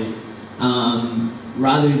now,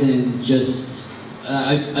 rather than just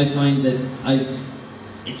I find that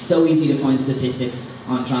it's so easy to find statistics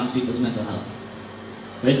on trans people's mental health,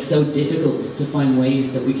 but it's so difficult to find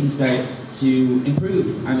ways that we can start to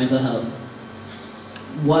improve our mental health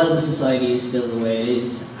while the society is still the way it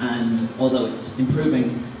is. And although it's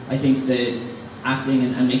improving, I think that acting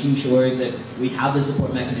and making sure that we have the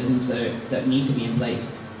support mechanisms that need to be in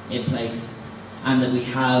place, and that we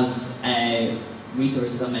have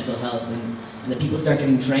resources on mental health, and that people start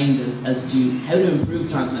getting trained as to how to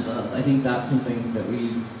improve trans mental health. I think that's something that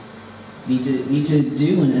we need to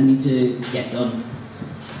do and need to get done.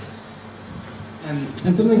 And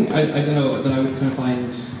something I don't know that I would kind of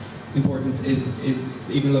find important is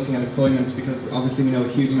even looking at employment, because obviously we know a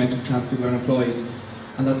huge amount of trans people are unemployed,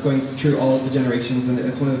 and that's going through all of the generations, and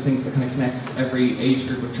it's one of the things that kind of connects every age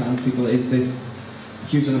group of trans people, is this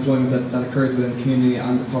huge unemployment that occurs within the community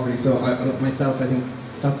and the poverty. So myself, I think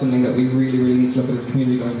that's something that we really, really need to look at as a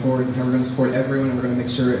community going forward, and how we're going to support everyone, and we're going to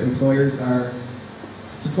make sure employers are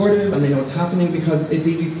supportive and they know what's happening, because it's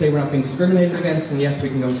easy to say we're not being discriminated against, and yes, we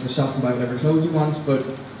can go into the shop and buy whatever clothes we want, but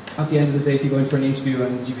at the end of the day, if you go in for an interview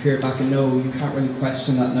and you hear back a no, you can't really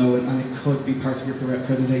question that no, and it could be part of your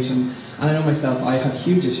presentation. And I know myself, I had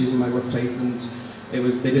huge issues in my workplace, and they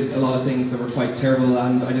did a lot of things that were quite terrible,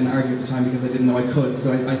 and I didn't argue at the time because I didn't know I could.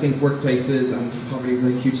 So I think workplaces and poverty is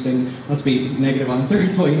a huge thing. Not to be negative on the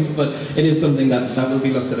third point, but it is something that will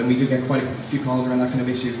be looked at, and we do get quite a few calls around that kind of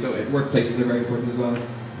issue, so workplaces are very important as well.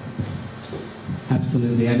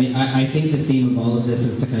 Absolutely. I mean, I think the theme of all of this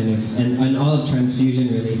is to kind of, and all of Transfusion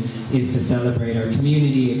really, is to celebrate our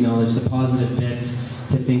community, acknowledge the positive bits,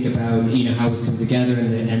 to think about, you know, how we've come together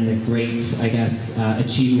and the great, I guess,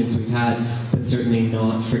 achievements we've had, but certainly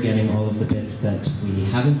not forgetting all of the bits that we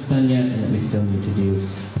haven't done yet and that we still need to do.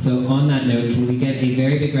 So on that note, can we get a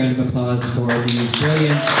very big round of applause for these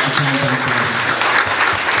brilliant account activists?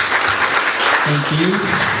 Thank you.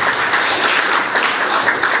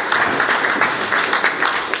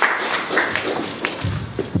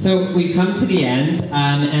 So we've come to the end,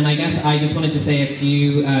 and I guess I just wanted to say a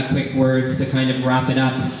few quick words to kind of wrap it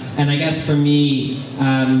up. And I guess for me,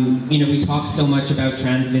 you know, we talk so much about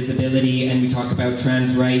trans visibility and we talk about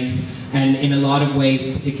trans rights, and in a lot of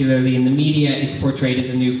ways, particularly in the media, it's portrayed as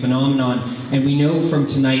a new phenomenon. And we know from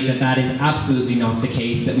tonight that that is absolutely not the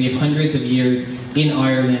case, that we have hundreds of years in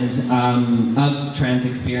Ireland of trans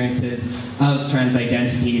experiences, of trans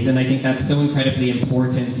identities, and I think that's so incredibly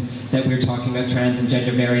important that we're talking about trans and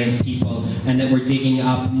gender variant people, and that we're digging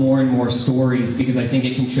up more and more stories, because I think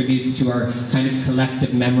it contributes to our kind of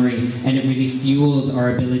collective memory, and it really fuels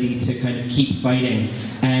our ability to kind of keep fighting.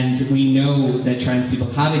 And we know that trans people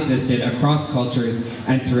have existed across cultures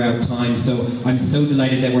and throughout time, so I'm so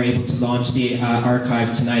delighted that we're able to launch the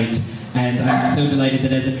archive tonight. And I'm so delighted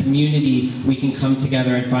that as a community we can come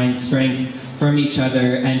together and find strength from each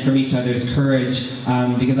other and from each other's courage,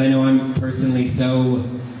 because I know I'm personally so,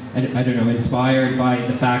 I don't know, inspired by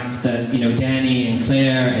the fact that, you know, Danny and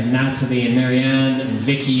Claire and Natalie and Marianne and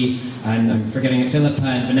Vicky, and I'm forgetting Philippa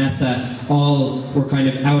and Vanessa, all were kind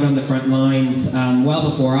of out on the front lines well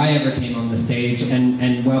before I ever came on the stage,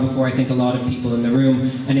 and well before I think a lot of people in the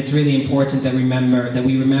room. And it's really important that we remember that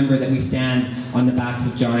we stand on the backs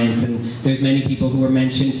of giants. And there's many people who were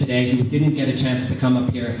mentioned today who didn't get a chance to come up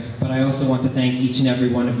here, but I also want to thank each and every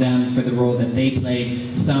one of them for the role that they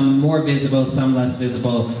played, some more visible, some less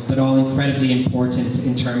visible, but all incredibly important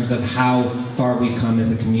in terms of how far we've come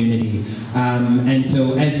as a community. And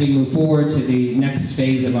so as we move forward to the next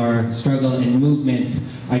phase of our struggle and movement,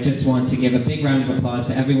 I just want to give a big round of applause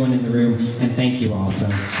to everyone in the room, and thank you all. So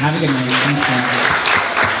have a good night. Thanks.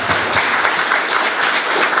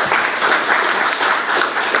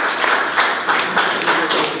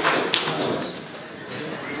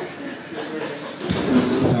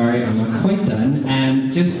 Sorry, I'm not quite done.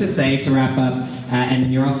 Just to say, to wrap up, and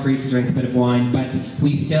then you're all free to drink a bit of wine, but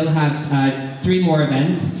we still have 3 more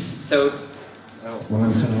events. So, well,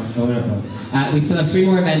 I'm cut off. Oh, no. We still have 3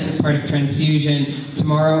 more events as part of Transfusion.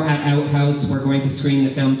 Tomorrow at Outhouse, we're going to screen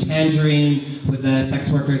the film Tangerine with the Sex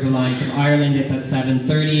Workers Alliance of Ireland. It's at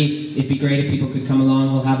 7:30. It'd be great if people could come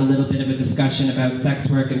along. We'll have a little bit of a discussion about sex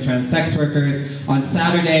work and trans sex workers. On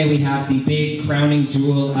Saturday, we have the big crowning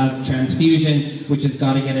jewel of Transfusion, which has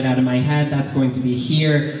got to get it out of my head. That's going to be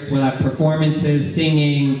here. We'll have performances,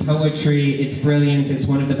 singing, poetry. It's brilliant. It's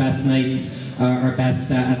one of the best nights, our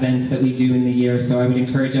best events that we do in the year, so I would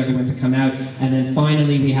encourage everyone to come out. And then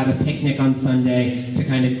finally we have a picnic on Sunday to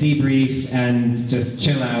kind of debrief and just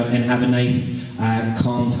chill out and have a nice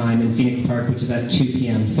calm time in Phoenix Park, which is at 2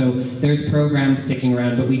 p.m. So there's programs sticking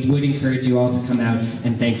around, but we would encourage you all to come out,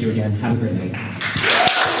 and thank you again. Have a great night.